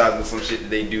traumatized them, some shit that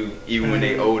they do even when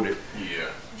they older. Yeah.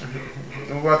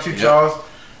 What about you, Charles?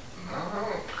 I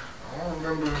don't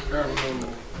remember having no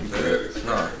bad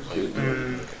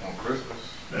experience on Christmas.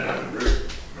 Really.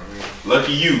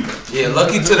 Lucky you. Yeah,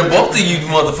 lucky to the both of you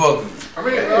motherfuckers. I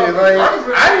mean,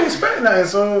 I didn't expect nothing.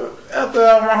 So after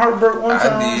my heart broke one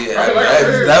time, I did.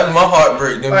 That was my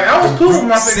heartbreak. Like I was cool with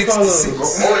my big colors.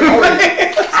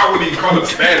 I wouldn't even call it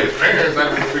the bad experience.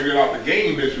 I just figured out the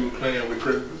game that you were playing with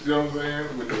Christmas. You know what I'm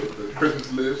saying? With the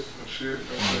Christmas list and shit. You know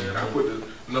what I'm saying? I put the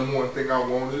number 1 thing I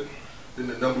wanted. Then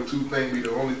the number 2 thing be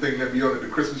the only thing that be under the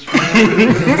Christmas tree. But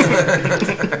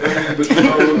you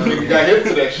know, nigga got hip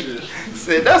to that shit.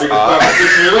 Said that's odd.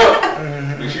 Switching it up.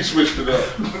 And she switched it up.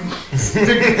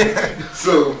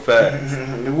 So facts.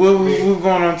 What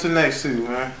going on to next too,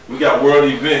 man? We got world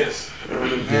events.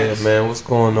 Yeah, man, what's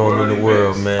going on in the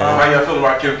world, man? How y'all feel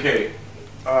about Kim K?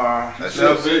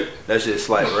 That shit's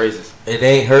slight racist. It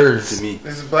ain't hers to me.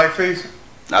 This is blackface.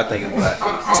 I think it's black.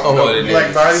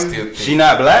 Black body. She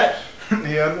not black? Yeah, I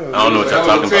know. I don't know what y'all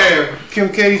talking about. Kim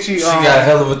K, she got a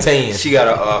hell of a tan. She got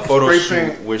a photo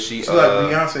shoot where she like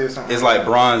Beyonce or something. It's like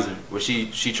bronzer, where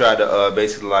she tried to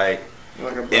basically like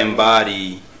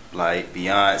embody like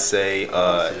Beyonce,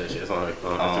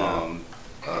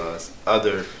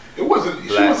 other. It wasn't. She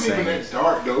wasn't even that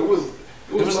dark though.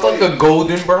 It was like a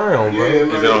golden brown, bro. Yeah,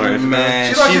 Is it on her Instagram?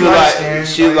 Man,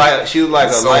 she was like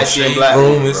a light skinned black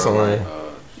woman.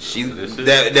 She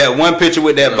that one picture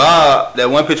with that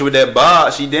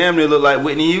bob, she damn near looked like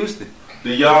Whitney Houston. Do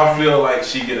y'all feel like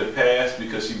she get a pass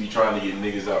because she be trying to get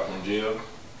niggas out from jail?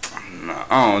 Nah,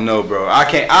 I don't know, bro. I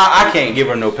can't give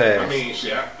her no pass. I mean,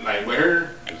 shit, like with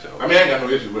her. I mean, I ain't got no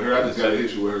issue with her. I just got an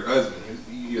issue with her husband.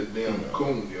 He is damn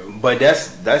coon, yo. But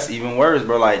that's even worse,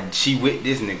 bro. Like she with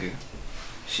this nigga,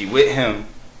 she with him,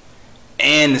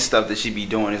 and the stuff that she be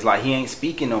doing is like he ain't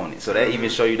speaking on it. So that even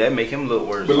show you that make him look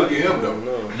worse. But look at him though.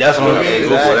 That's what I'm saying.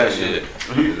 That shit.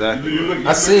 Exactly.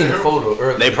 I seen the photo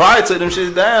earlier. They probably took them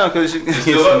shits down because it's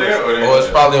still up there, or it's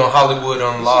probably on Hollywood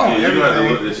Unlocked. Yeah, you gotta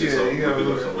look this shit. But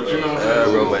you know what I'm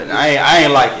bro, saying? but I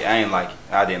ain't like it.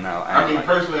 I didn't. I mean,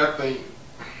 personally, I think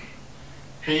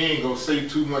he ain't gonna say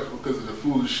too much because of the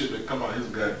foolish shit that come out his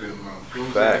goddamn mouth. You know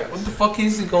what the fuck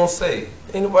is he gonna say?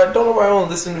 Don't nobody want to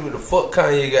listen to what the fuck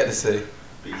Kanye got to say.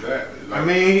 Exactly. Like, I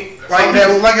mean,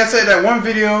 like I said, that one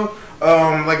video,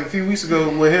 like a few weeks ago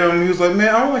with him, he was like, "Man,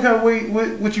 I don't like how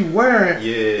what you wearing."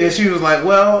 Yeah. And she was like,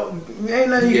 "Well, ain't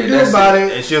nothing you can do about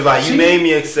it." And she was like, "You made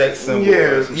me a sex symbol."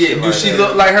 Yeah. Yeah. Do she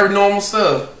look like her normal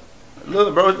stuff?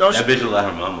 Look, bro, don't that bitch look like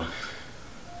her mama.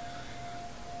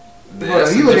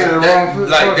 Well, you looking at the wrong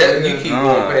like that. You keep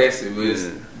going past it, but it's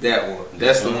that one.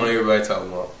 That's the one everybody talking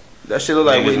about. That shit look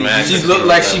like Whitney. She look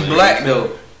like she black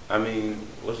though. I mean,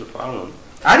 what's the problem?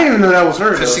 I didn't even know that was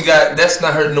her. Cause she got that's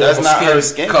not her normal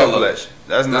skin color.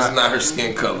 That's not her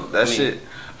skin color. That shit.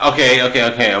 Okay. I'm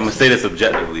gonna say this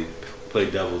objectively. Play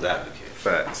devil's advocate.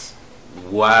 Facts.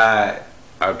 Why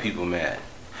are people mad?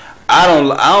 I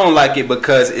don't like it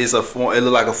because it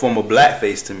look like a form of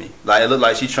blackface to me. Like it look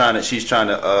like she's trying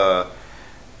to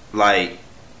like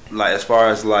as far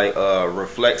as like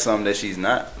reflect something that she's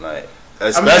not. Like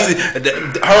especially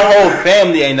her whole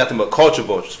family ain't nothing but culture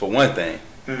vultures for one thing.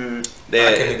 I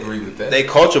can agree with that. They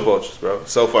culture vultures, bro.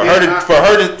 So for her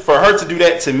to do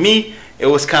that to me, it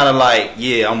was kind of like,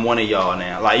 yeah, I'm one of y'all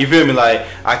now. Like, you feel me? Like,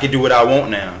 I can do what I want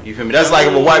now. You feel me? That's like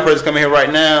if a white person come in here right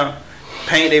now,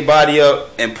 paint their body up,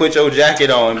 and put your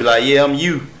jacket on, and be like, yeah, I'm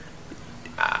you.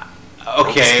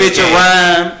 Okay. Spit your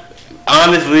rhyme.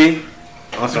 Honestly,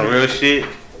 on some real shit,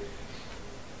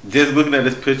 just looking at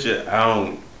this picture, I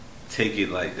don't take it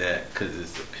like that because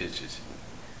it's the pictures.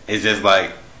 It's just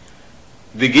like,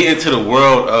 to get into the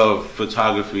world of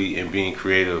photography and being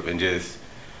creative and just,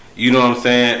 you know what I'm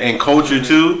saying, and culture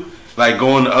too, like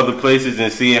going to other places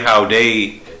and seeing how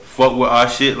they fuck with our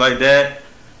shit like that.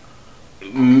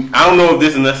 I don't know if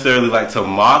this is necessarily like to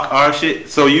mock our shit.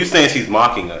 So you saying she's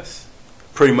mocking us?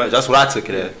 Pretty much. That's what I took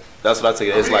it as.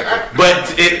 It's like, but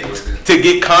to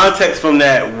get context from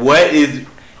that, what is?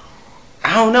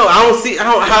 I don't know. I don't see.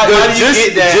 How do you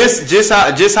get that?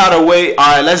 Just how the way.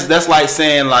 All right. That's like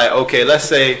saying like, okay. Let's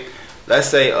say,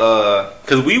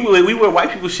 because we wear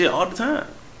white people shit all the time.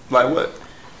 Like what?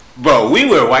 Bro, we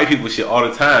wear white people shit all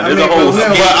the time. There's a whole skin.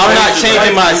 But I'm not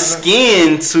changing my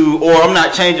skin or I'm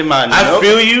not changing my. I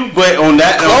feel you, but on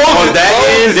that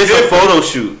end, it's a photo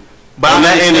shoot. But on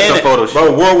that end, it's a photo shoot.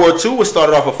 Bro, World War II was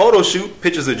started off a photo shoot.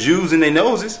 Pictures of Jews in their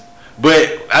noses.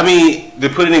 But I mean, to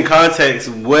put it in context,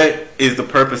 what is the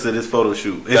purpose of this photo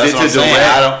shoot? Is That's it what I'm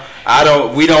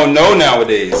saying. We don't know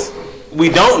nowadays. We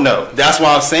don't know. That's what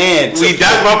I'm saying.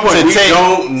 That's my point.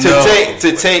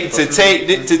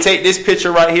 To take this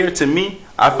picture right here, to me,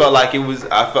 I felt like it was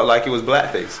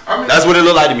blackface. I mean, that's what it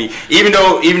looked like to me. Even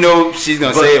though she's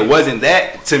gonna say it wasn't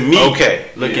that, to me.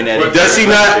 Okay. Looking at it, does she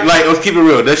not like? Let's keep it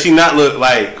real. Does she not look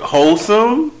like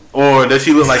wholesome? Or does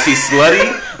she look like she's slutty?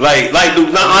 Like,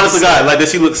 not honest to God. Like,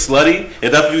 does she look slutty?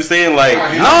 Is that what you're saying? Like,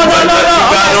 no.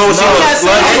 She looks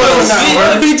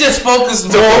slutty. We just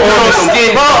focused on the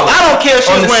skin. Bro, I don't care if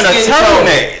she's wearing a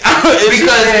turtleneck.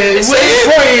 Because the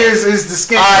point is the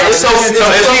skin. So if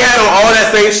she had on all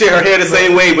that same shit, her hair the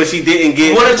same way, but she didn't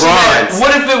get bronze.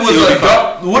 What if it was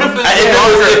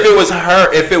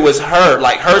If it was her,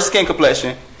 like her skin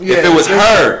complexion. If it was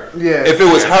her,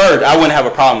 I wouldn't have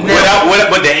a problem with it.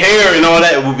 But the hair and all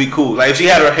that would be cool. Like if she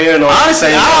had her hair and all that.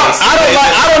 Honestly,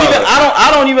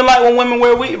 I don't even like when women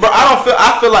wear weave, bro. I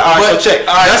feel like, all right, so check.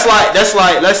 That's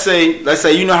like let's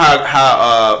say you know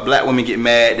how black women get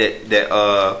mad that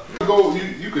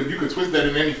you could twist that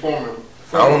in any form.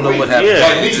 I don't know what happened.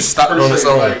 Like, it just stopped on its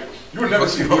own. Like, you would never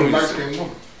see a light skinned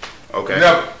woman. Okay.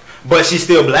 Never. But she's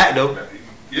still black though.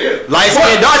 Yeah. Light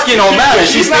skin, dark skin don't matter.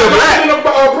 She's still black. In a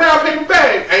brown paper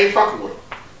bag, I ain't fucking with her.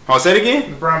 Oh, say it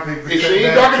again. Brown paper. If she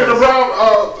ain't darker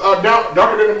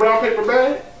than a brown paper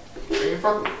bag, I ain't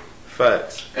fucking with her.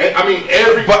 Facts. I mean,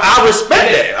 but I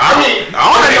respect that. I don't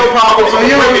have no problem with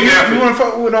you want to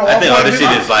fuck with I think all this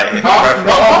shit is like.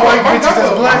 white bitches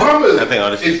that's black. I think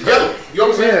all this shit is yellow. You know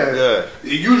what I'm saying? Yeah.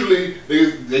 Usually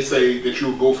they say that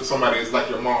you would go for somebody that's like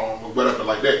your mom or whatever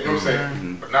like that. You know what I'm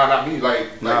saying? But not me.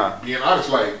 Like being honest,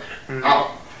 like I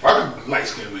could light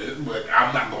skin with it, but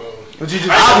I'm not going. I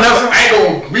ain't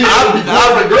gonna be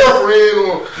boyfriend, girlfriend,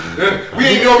 or we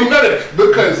ain't gonna be none of that.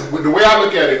 Because the way I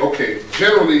look at it, okay,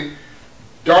 generally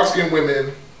dark skinned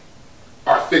women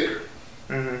are thicker.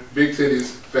 Big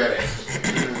titties, fat ass.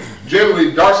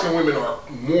 Generally, dark skinned women are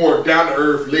more down to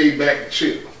earth, laid back, and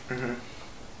chill.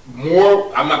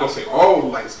 More, I'm not gonna say all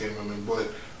light skinned women, but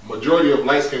majority of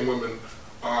light skinned women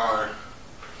are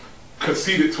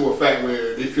conceited to a fact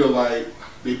where they feel like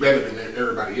they better than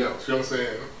everybody else. You know what I'm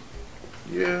saying?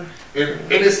 Yeah. And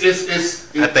it's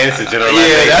I think it's a generalization.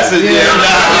 Yeah, that's a I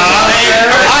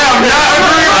am not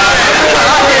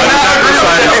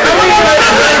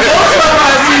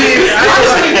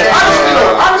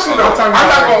Honestly,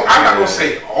 I'm not gonna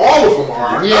say all of them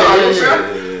are. You know what I'm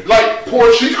saying? Like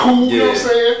Porsche, she's cool. You know what I'm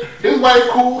saying? His wife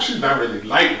cool. She's not really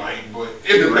light, but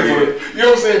it depends on it. You know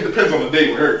what I'm saying? It depends on the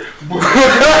day with her.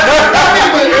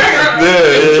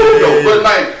 It's true though. But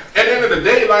like at the end of the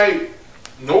day, like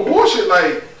no bullshit.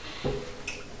 Like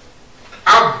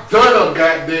I'm done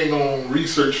done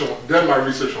my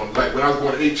research on like when I was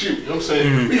going to HU. You know what I'm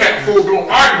saying? We had a full blown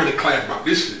argument in class about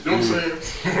this shit. You know what I'm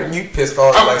saying? You pissed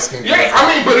off light skin. Yeah,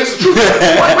 I mean, but it's the truth.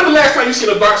 When the last time you seen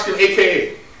a dark skin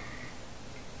AKA?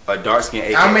 A dark skin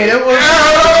AKA. I mean, it was.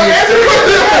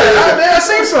 I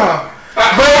seen some.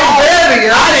 But it's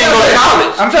barely. I didn't go to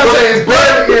college. I'm trying to say it's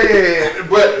barely.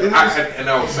 But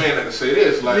I was saying that to say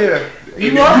this, like,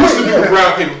 you used to do the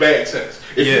brown paper bag test.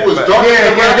 If you was dark,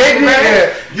 they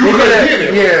did. You couldn't get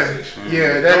it.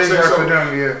 Yeah, that is hard for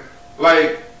them. Yeah.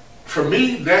 Like for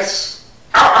me, that's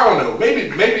I don't know. Maybe.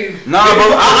 Nah,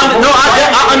 bro.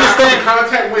 I understand.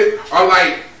 Contact with are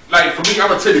like for me,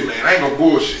 I'm a titty man. I ain't no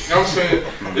bullshit. You know what I'm saying?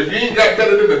 If you ain't got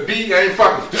better than a D, I ain't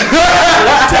fucking with you.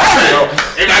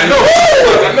 And I know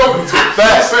my titties.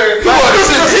 Facts. You know what I'm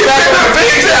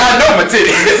saying? I know my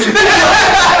titties. You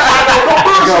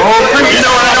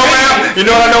know what I know, man? You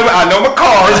know what I know? I know my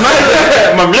cars,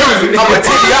 man. My music. I'm a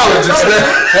tittyologist, man.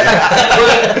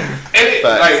 And it,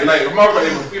 like a motherfucker,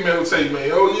 if a female will say, man,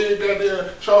 oh yeah, goddamn,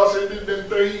 Charles said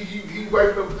this, he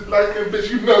wiping up the light skin bitch,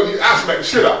 you know, I smack the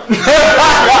shit out.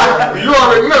 You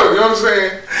already know, you know what I'm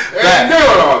saying? Ain't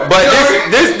doing all that. But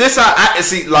this I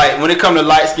see, like, when it come to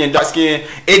light skin, dark skin,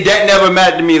 that never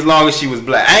mattered to me as long as she was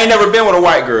black. I ain't never been with a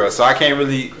white girl, so I can't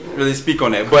really speak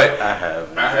on that, but I have.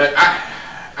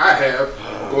 I have,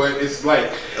 but it's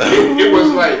like, it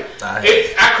was like,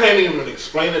 I can't even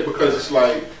explain it because it's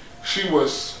like, she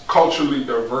was culturally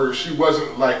diverse. She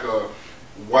wasn't like a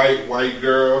white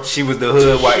girl. She was the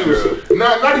hood white girl.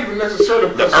 Not even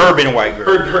necessarily the urban white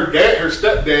girl. Her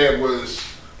stepdad was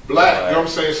black. You know what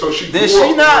I'm saying? So she did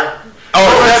she not?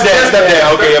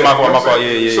 Stepdad. Okay, my fault.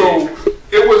 Yeah. So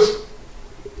it was.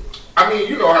 I mean,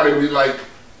 you know how they be like,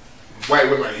 white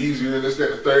women are easier than this,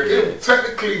 that, and the third.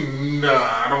 Technically,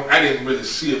 nah. I didn't really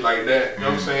see it like that. You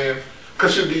know what I'm saying?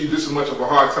 Cause she'll give you just as much of a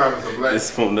hard time as a black. It's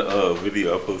from the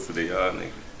video I posted to y'all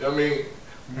nigga. I mean,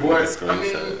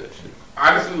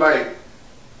 honestly, like,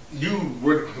 you,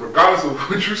 regardless of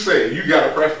what you say, you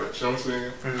got a preference, you know what I'm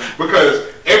saying? Because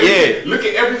look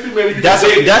at every female you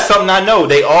that's something I know.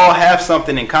 They all have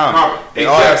something in common. They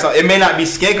all have something. It may not be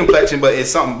skin complexion, but it's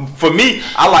something. For me,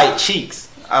 I like cheeks.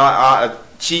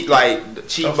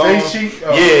 Cheekbones.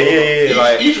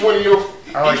 Each one of your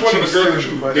each one of the girls that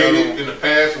you dated in the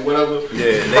past or whatever,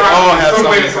 they all have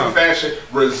some way, in some fashion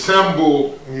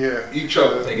resemble each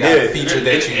other. They got a feature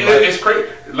that you like. It's crazy.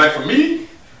 Like for me,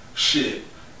 shit.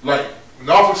 Like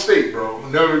Norfolk State, bro.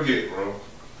 Never forget, bro.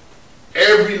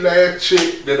 Every last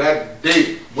chick that I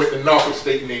dated went to Norfolk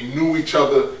State and they knew each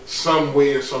other some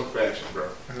way or some fashion, bro.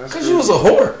 Because you was a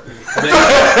whore. I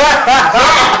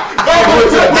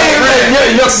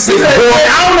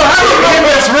don't know how you get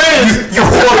best friends. You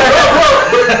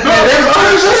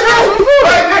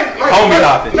homie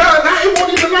hopping. Nah, it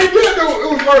wasn't even like that though. It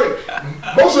was like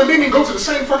most of them didn't even go to the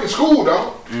same fucking school,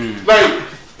 dog. Like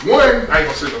one, I ain't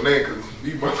gonna say no name because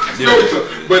these motherfuckers know each other.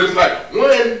 But it's like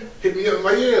one hit me up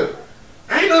like,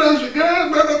 I ain't know that was your girl,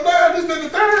 blah blah blah, this, that, the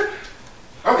third.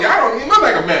 Oh yeah, I don't even look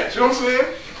like a match. You know what I'm saying?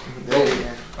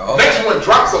 Next one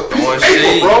drops a piece of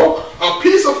paper, bro. A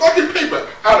piece of fucking paper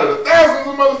out of the thousands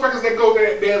of motherfuckers that go to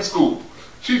that damn school.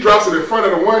 She drops it in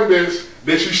front of the one bitch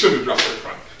that she shouldn't have dropped it in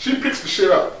front of. She picks the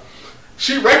shit up.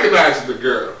 She recognizes the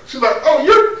girl. She's like, oh,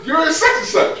 you're in such and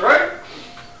such, right?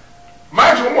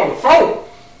 Mind you, I'm on the phone.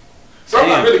 So I'm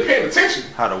not really paying attention.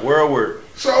 How the world works.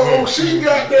 So she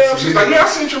got down. She's like, yeah, I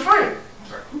sent your friend. I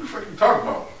was like, who the fuck are you talking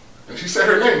about? And she said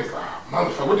her name. I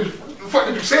was like, motherfucker, what the fuck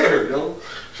did you say to her, yo?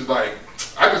 She's like,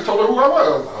 I just told her who I was.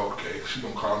 I was like, okay, she's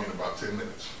gonna call me in about 10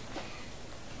 minutes.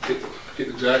 Hit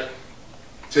the jack.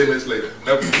 10 minutes later,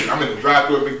 never forget, I'm in the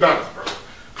drive-thru at McDonald's, bro.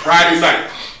 Friday night.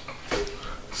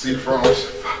 See the phone.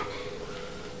 Fuck.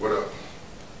 What up?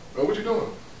 Oh, what you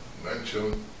doing? Nothing,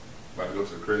 chilling. About to go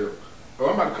to the crib. Oh,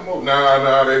 I'm about to come over.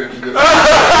 Nah, they didn't do that.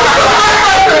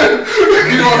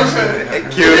 You know what I'm saying?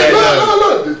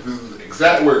 Look. This is the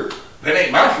exact word. That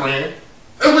ain't my friend.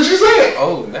 That's what she said.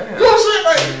 Oh, damn. You know what I'm saying?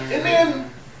 Like, and then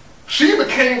she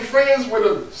became friends with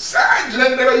a side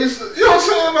gent that I used to, you know what I'm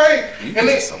saying? Like,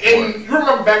 and you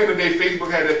remember back in the day,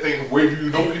 Facebook had that thing, where do you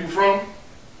know people from?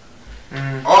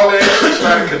 All that shit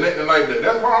started connecting like that.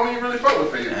 That's why I don't even really fuck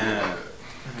with Facebook.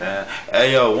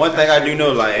 Hey yo, one thing I do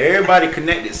know, like everybody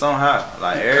connected somehow.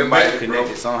 Like everybody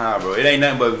connected somehow, bro. It ain't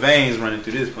nothing but veins running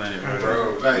through this planet,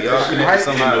 bro. Like, we all connected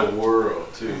somehow. In the world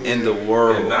too. In the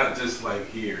world. And not just like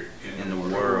here. In the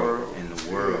world. In the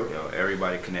world, yo.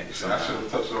 Everybody connected somehow. I should have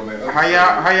touched on that. How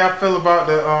y'all feel about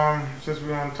the since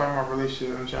we want to talk about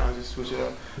relationship, I'm trying to just switch it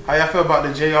up. How y'all feel about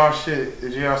the JR shit, the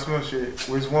JR Smith shit,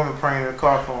 with his woman praying in the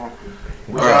car for him?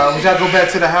 Would y'all go back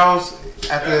to the house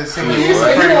After singing,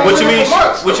 What you mean?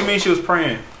 What you mean she was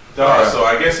praying? Dog, so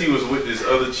I guess he was with this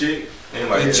other chick, and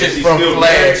like The chick she's from still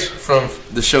Flash, married. from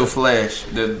the show Flash,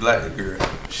 the black girl.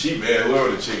 She bad,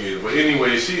 whoever the chick is. But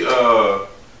anyway,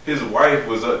 his wife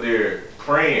was up there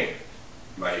praying,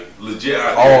 like legit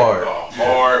out there,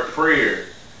 hard prayer.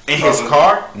 In his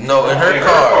car? No, in her In her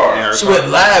car. car. She went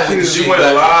live with the She shit. went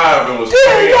like, live and was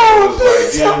praying. It was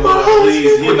like, dear Lord,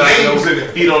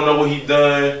 please, he don't know what he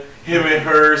done. Him and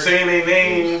her saying their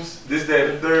names, this, that,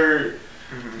 and the third.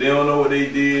 They don't know what they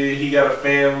did. He got a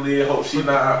family. I hope she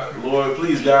not. Lord,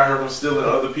 please guide her from stealing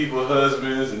other people's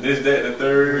husbands and this, that, and the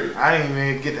third. I didn't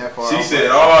even get that far. She said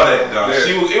all that, dog.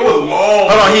 Yeah. It was long.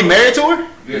 Hold on, he married to her?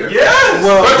 Yeah. Yes.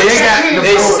 Well, But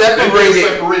they separated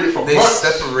separated. for They months.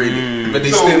 separated, but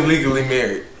they So- still legally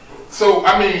married. So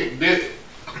I mean, there's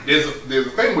a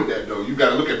thing with that though. You got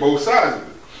to look at both sides of it.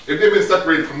 If they've been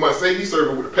separated for months, say he's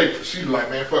serving with a paper, she's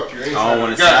like, man, fuck you. I ain't I don't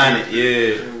want to sign it.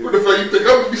 Yeah. What the fuck you think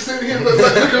I'm gonna be sitting here looking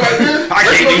like this? I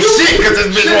can't do shit because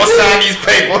this bitch won't sign these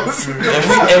papers.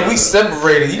 And we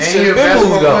separated. You Ain't should he a have been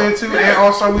basketball moved player on. too? And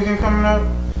All-Star Weekend coming up.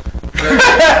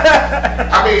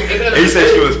 I mean, You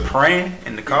said she was praying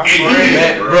in the car?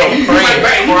 Man, bro, he praying. went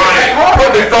back hard.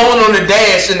 Put the phone on the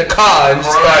dash in the car and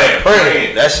just started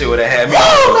praying. That shit would have had me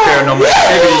on paranormal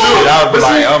activity shit. I would be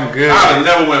like, I'm good. I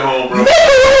never went home, bro.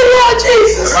 Lord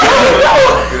Jesus.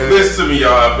 Listen to me,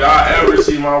 y'all. If y'all ever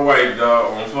see my wife,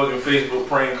 dog, on fucking Facebook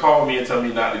praying, call me and tell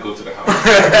me not to go to the house.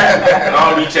 I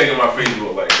don't be checking my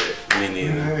Facebook like that. Me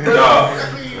neither. Dog,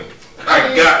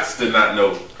 I got to not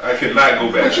know. I cannot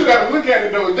go back. But you got to look at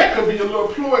it though. That could be a little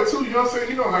ploy too. You know what I'm saying?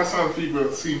 You know how some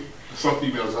females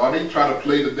are. They try to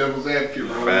play the devil's advocate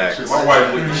role. Facts. and shit My like wife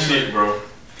that. with the shit, bro.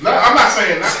 No, I'm not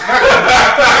saying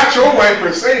not your wife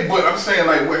per se, but I'm saying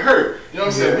like with her. You know what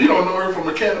I'm saying? We don't know her from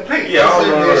a can of paint. Yeah, I don't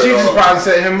know her. She just probably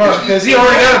set him up because he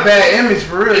already got a bad image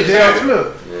for real. J.R.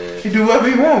 Smith. He do whatever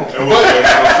he wants. And what-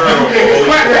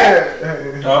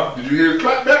 Huh? Did you hear his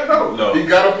clap back? No. No. He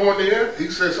got up on there. He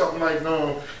said something like,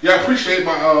 "No, yeah, I appreciate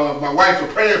my wife for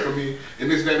praying for me and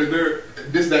this, that, and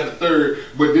the third.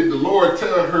 But did the Lord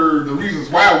tell her the reasons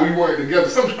why we weren't together?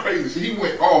 Something crazy." So he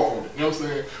went off on it. You know what I'm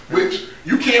saying? Which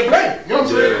you can't blame. You know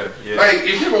what I'm saying? Yeah. Like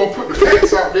if you're gonna put the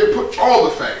facts out there, put all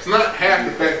the facts, not half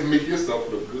the facts to make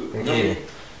yourself look good. You know what I mean?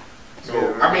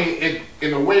 So I mean,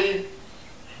 in a way,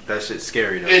 That shit's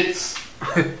scary though. it's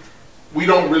we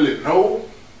don't really know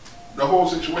the whole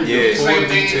situation. Yeah. He's saying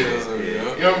they- Details of it,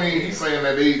 you know what I mean? He's saying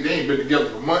that they ain't been together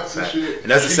for months and shit. And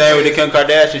that's the same with the Kim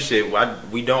Kardashian shit.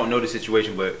 We don't know the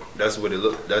situation, but that's what it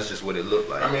look. That's just what it looked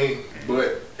like. I mean, but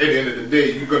at the end of the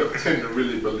day, you're gonna tend to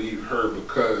really believe her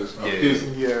because of his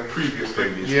Yeah. previous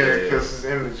statements. Yeah, because his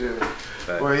image.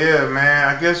 Well, yeah,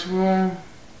 man. I guess we gonna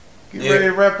get ready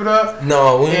to wrap it up.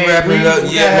 No, we ain't Yeah, wrapping it up we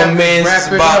yet. gotta My man's wrap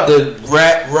it about up. to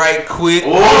rap right quick.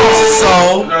 Oh,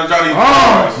 So, no, Johnny.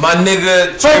 my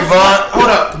nigga Trayvon, Hold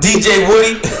up. DJ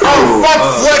Woody. Oh, fuck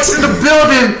Flex in the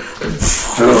building.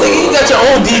 Nigga, you got your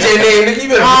own DJ name, nigga. You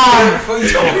better before you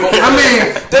talk about. I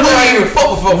mean, that's why I ain't even fuck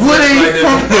with Flex Woody like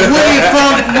from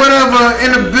that. whatever in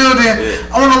the building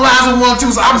on the Liza 1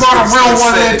 2. So I brought a real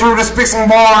one in through to spit some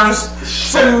bars.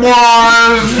 Some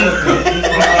bars.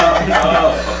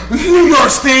 New York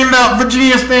stand up,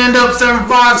 Virginia stand up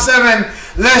 757.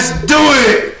 Let's do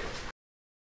it.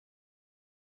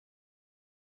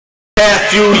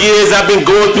 Past few years I've been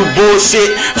going through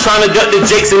bullshit, trying to duck the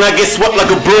jakes and I get swept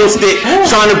like a broomstick.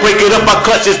 Trying to break it up, I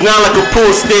clutch it's now like a pool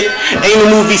stick. Ain't a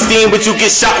movie scene, but you get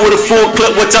shot with a full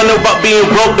clip. What y'all know about being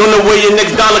broke? Don't know where your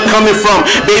next dollar coming from.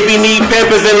 Baby need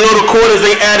pampers and little quarters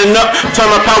ain't adding up.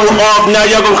 Turn my power off, now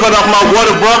y'all gon' cut off my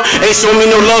water, bruh. Ain't show me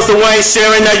no love, so I ain't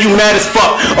sharing. Now you mad as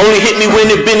fuck. Only hit me when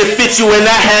it benefits you, and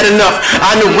I had enough.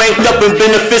 I done ranked up and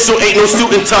beneficial, ain't no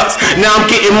suit and tux. Now I'm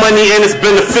getting money and it's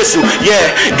beneficial. Yeah,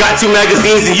 got 2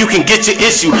 magazines and you can get your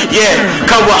issue. Yeah,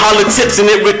 come with hollow tips and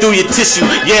it rip through your tissue.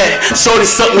 Yeah, shorty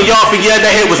sucked me off and yeah,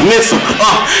 that head was mental.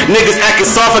 Niggas acting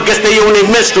soft, I guess they on their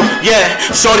menstrual. Yeah,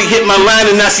 shorty hit my line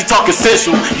and now she talking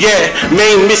sensual. Yeah,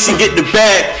 main mission get the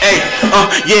bag. Hey,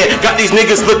 yeah, got these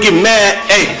niggas looking mad.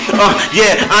 Hey,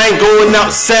 yeah, I ain't going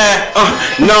outside.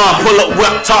 Nah, pull up,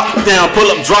 whip top down,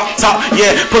 pull up, drop top.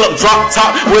 Yeah, pull up, drop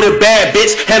top with a bad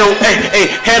bitch. Head on A,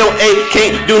 head on A,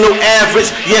 can't do no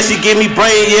average. Yeah, she give me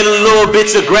brain, yeah, the little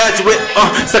bitch a graduate.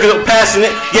 Suckin' so passionate.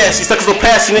 Yeah, she suckin' so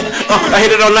passionate. I hit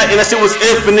it all night and that shit was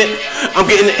infinite. I'm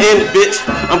getting the end, bitch.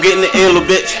 I'm getting the end, little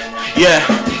bitch. Yeah.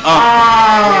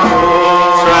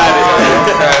 Tried it.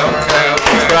 Okay.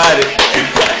 Tried it.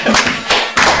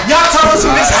 Y'all tell us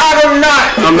if it's hot or not.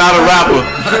 I'm not a rapper.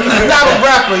 He's not a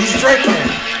rapper. He's drinking.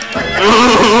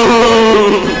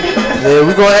 Yeah,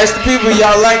 we gonna ask the people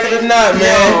y'all like it or not, man.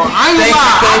 Yo, I ain't gonna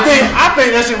lie. I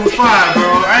think that shit was fire, bro.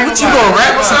 What you gonna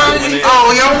rap or something? Oh,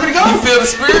 y'all want me to go? You feel the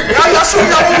spirit? Y'all sure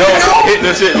y'all want me to go? Hit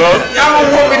that shit, bro. Y'all don't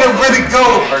want me to really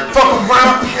go? Fuck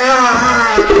around.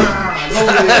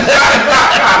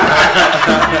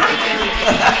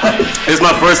 It's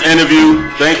my first interview.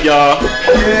 Thank y'all.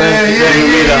 Thank you for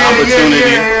giving me the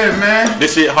opportunity. Yeah, man.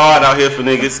 This shit hard out here for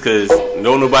niggas, cause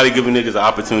nobody giving niggas an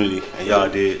opportunity, and y'all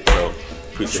did. So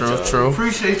appreciate y'all. True.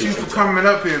 Appreciate you for coming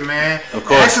up here, man. Of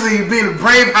course. Actually, being a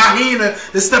brave hyena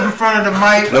to step in front of the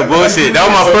mic. No bullshit. That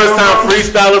was my first time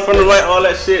freestyling from the mic, all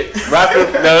that shit.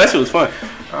 Rapping. No, that shit was fun.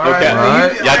 Okay.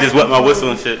 Alright. Y'all just wet my whistle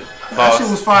and shit. That shit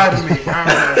was fire to me.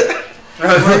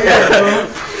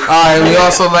 Alright, we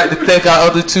also like to thank our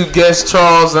other two guests,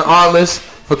 Charles and Arliss,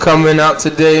 for coming out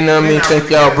today. You know what I mean? Thank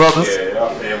y'all, brothers. Yeah, y'all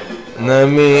family. You know what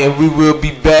I mean? And we will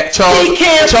be back. Charles.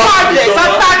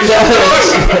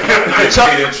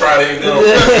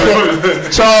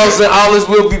 Charles and Arliss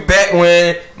will be back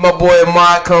when my boy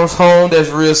Ahmad comes home. That's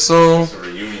real soon. It's a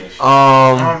reunion.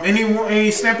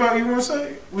 Any stamp out you want to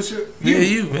say? What's your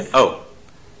You, man. Oh.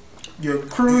 your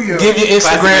crew? Your Give your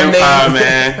Instagram Classic Empire, name,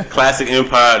 man. Classic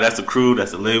Empire. That's the crew.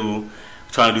 That's the label.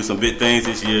 Trying to do some big things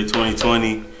this year,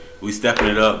 2020. We stepping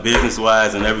it up business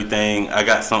wise and everything. I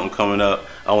got something coming up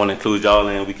I want to include y'all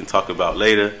in. We can talk about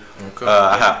later. Okay.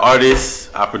 I have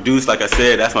artists. I produce, like I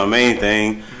said. That's my main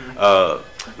thing.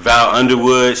 Val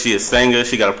Underwood. She a singer.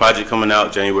 She got a project coming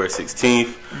out January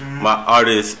 16th. My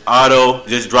artist Otto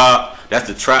just dropped. That's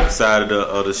the trap side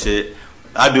of the shit.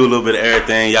 I do a little bit of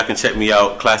everything. Y'all can check me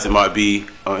out, Classic Mark B,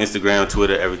 on Instagram,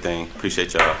 Twitter, everything.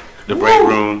 Appreciate y'all. The Break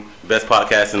Room, best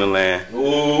podcast in the land.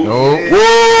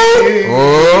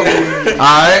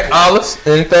 Alright, Arliss,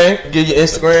 anything? Give your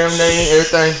Instagram name,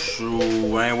 everything.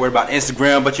 True, I ain't worried about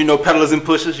Instagram, but you know, peddlers and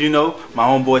pushers, you know, my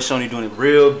homeboy Shoney doing it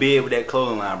real big with that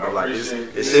clothing line, bro. Like this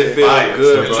shit feel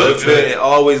good, bro. It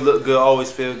always look good,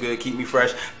 always feel good, keep me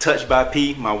fresh. Touched by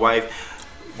P, my wife.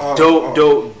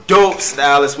 Dope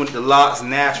stylist with the locks,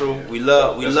 natural. We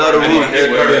love the roots.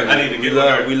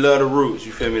 We love the roots.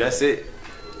 You feel me? That's it.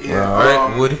 Yeah.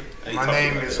 Alright, Woody. My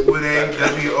name is Woody,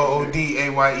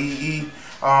 Woodyee.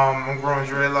 I'm growing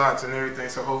dreadlocks and everything,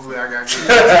 so hopefully I got good.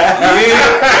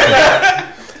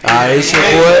 Alright, it's your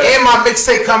boy. And my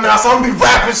mixtape coming out, so I'm gonna be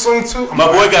rapping soon too. My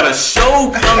boy got a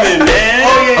show coming, man.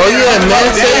 Oh yeah,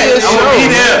 man. Say your I'm gonna be show.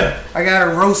 there. I got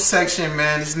a roast section,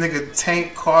 man. This nigga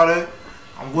Tank Carter,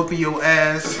 I'm whooping your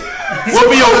ass.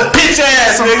 Whooping your bitch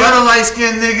ass, Some nigga. other light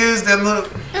skinned niggas that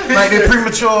look like they're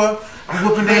premature. I'm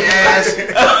whooping their ass.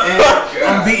 And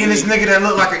I'm beating this nigga that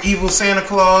look like an evil Santa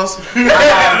Claus.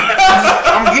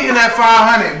 I'm getting that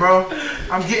 500, bro.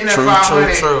 I'm getting that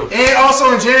 500. True. And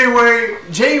also in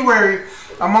January,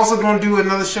 I'm also gonna do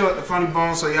another show at the Funny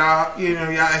Bone, so y'all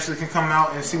actually can come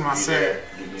out and see my set.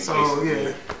 So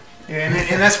yeah. Yeah,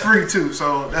 and that's free too,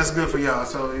 so that's good for y'all.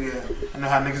 So yeah, I know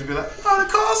how niggas be like, oh, the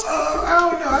cost, I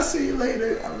don't know, I'll see you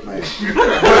later. I'm like,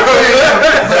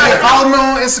 yeah, follow me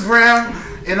on Instagram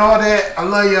and all that. I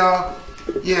love y'all.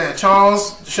 Yeah,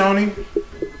 Charles, Shoney.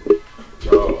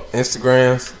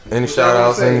 Instagrams, any shout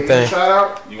outs, anything. Shout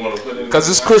out. You want to put in? Cause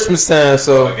it's Christmas time,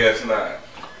 so. I guess not.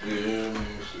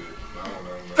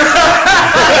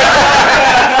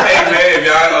 Hey man, if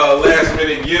y'all last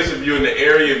minute gifts, if you're in the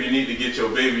area, if you need to get your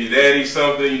baby daddy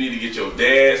something, you need to get your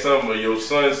dad something or your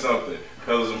son something,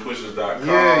 pedalsandpushers.com.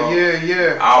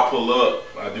 Yeah. I'll pull up.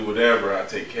 I do whatever. I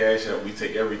take cash out. We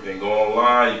take everything. Go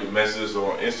online. You can message us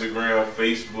on Instagram,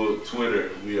 Facebook,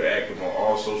 Twitter. We are active on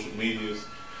all social medias.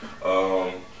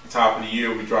 Top of the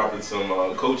year, we dropping some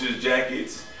coaches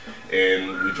jackets,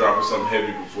 and we dropping something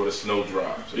heavy before the snow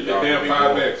drops. So Get that damn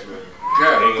 5X, man. Ain't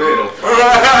gonna be no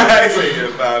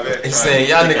He's saying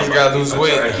y'all niggas gotta lose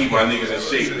weight. I keep my niggas in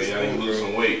shape, man. Y'all need to lose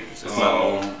some weight. That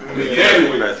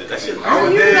shit.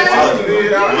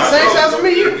 Same size as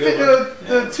me, you can fit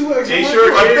the 2X.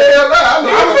 T-shirt,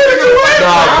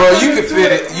 Nah, bro, you can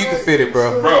fit it. You can fit it,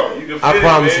 bro. bro. You can fit I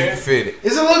promise it, you man. can fit it.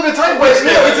 It's a little bit tight, but it's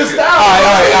a style.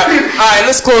 Alright,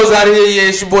 let's close out of here. Yeah,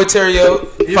 it's your boy Terrio.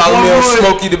 Follow me on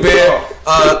Smokey the Bear.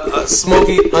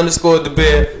 Smokey_the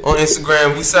Bear on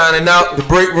Instagram. We signing out. The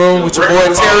Break Room with your boy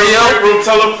Terrio. Break room,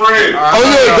 tell a friend. Oh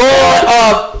yeah, go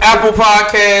on Apple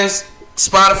Podcasts,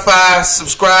 Spotify,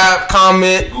 subscribe,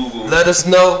 comment, Google. let us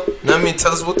know. Know what I mean?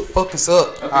 Tell us what the fuck is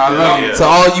up. I love you. To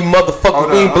all you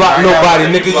motherfuckers, we ain't block I nobody,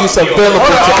 nigga. You available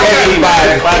to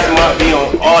everybody. Classic Mark B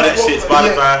on all that shit,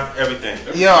 Spotify, everything.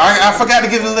 Yo, I forgot to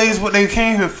give the ladies what they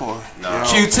came here for.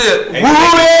 Q-Tip. Hey, Woo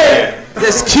yeah.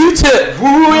 That's Q-Tip.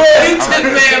 Woo Q-Tip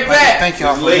man back. Thank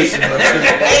y'all for listening to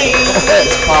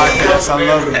this podcast. I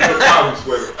love it.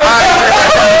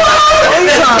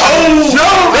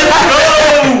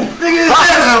 Nigga,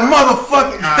 that's a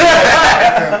motherfucking.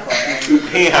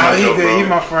 He ain't have He no good. joke, He bro.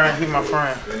 my friend. He my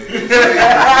friend.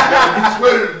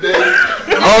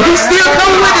 Oh, he still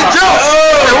coming with the joke.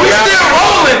 And we still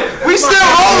rolling. We still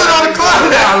rolling on the clock.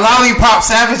 Got a Lollipop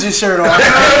Savages shirt on.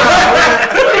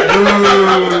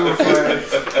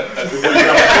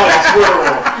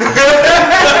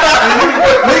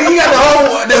 Nigga, you got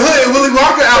the hood Willy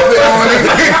Wonka outfit on.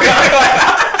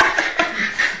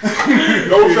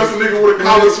 Don't trust a nigga with a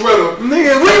collar sweater.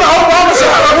 Nigga, we the Obama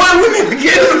shot. What we need to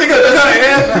get this nigga the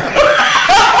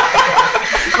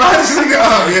Line this nigga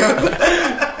up,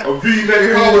 yeah. A V-neck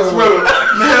collar sweater.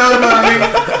 Hell no, nigga.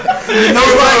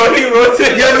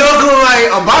 Your nose look like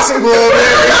a boxing glove,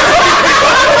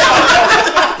 man.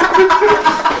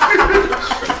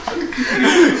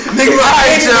 Nigga,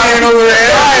 alright, y'all over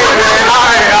there.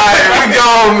 Alright. We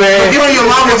gone, man. Get on your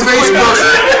llama's Facebook.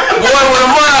 Boy with a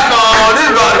mic on. This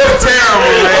about to be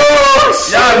terrible, man.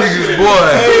 Y'all niggas, boy.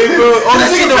 Hey, bro. Oh,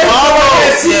 this nigga tomorrow.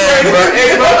 Yeah, bro.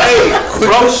 Hey,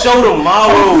 bro, show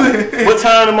tomorrow. What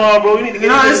time tomorrow, bro? You need to get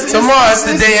Tomorrow, it's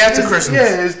the day after Christmas.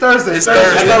 Yeah, it's Thursday. It's I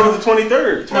Thursday. thought it was the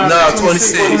 23rd. No,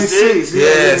 26.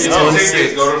 Yeah, it's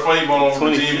 26. Go to the Funny Bone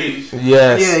on GMB.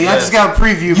 Yes. Yeah, y'all just got a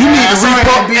preview. You need to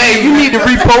repost. Hey, you need to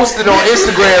repost it on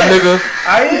Instagram, nigga.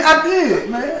 I did,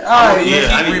 man. Alright,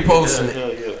 Yeah, keep reposting it.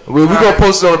 Hell yeah. We gonna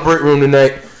post it on the break room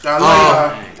tonight. I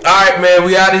love All right, man.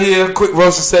 We out of here. Quick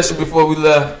roasting session before we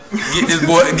left. Get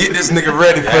this nigga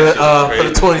ready for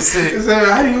the 26th.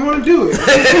 y'all. I didn't want to do it.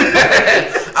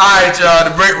 All right, y'all.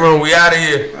 The break room. We out of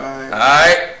here. Alright, All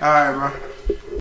right. alright, bro.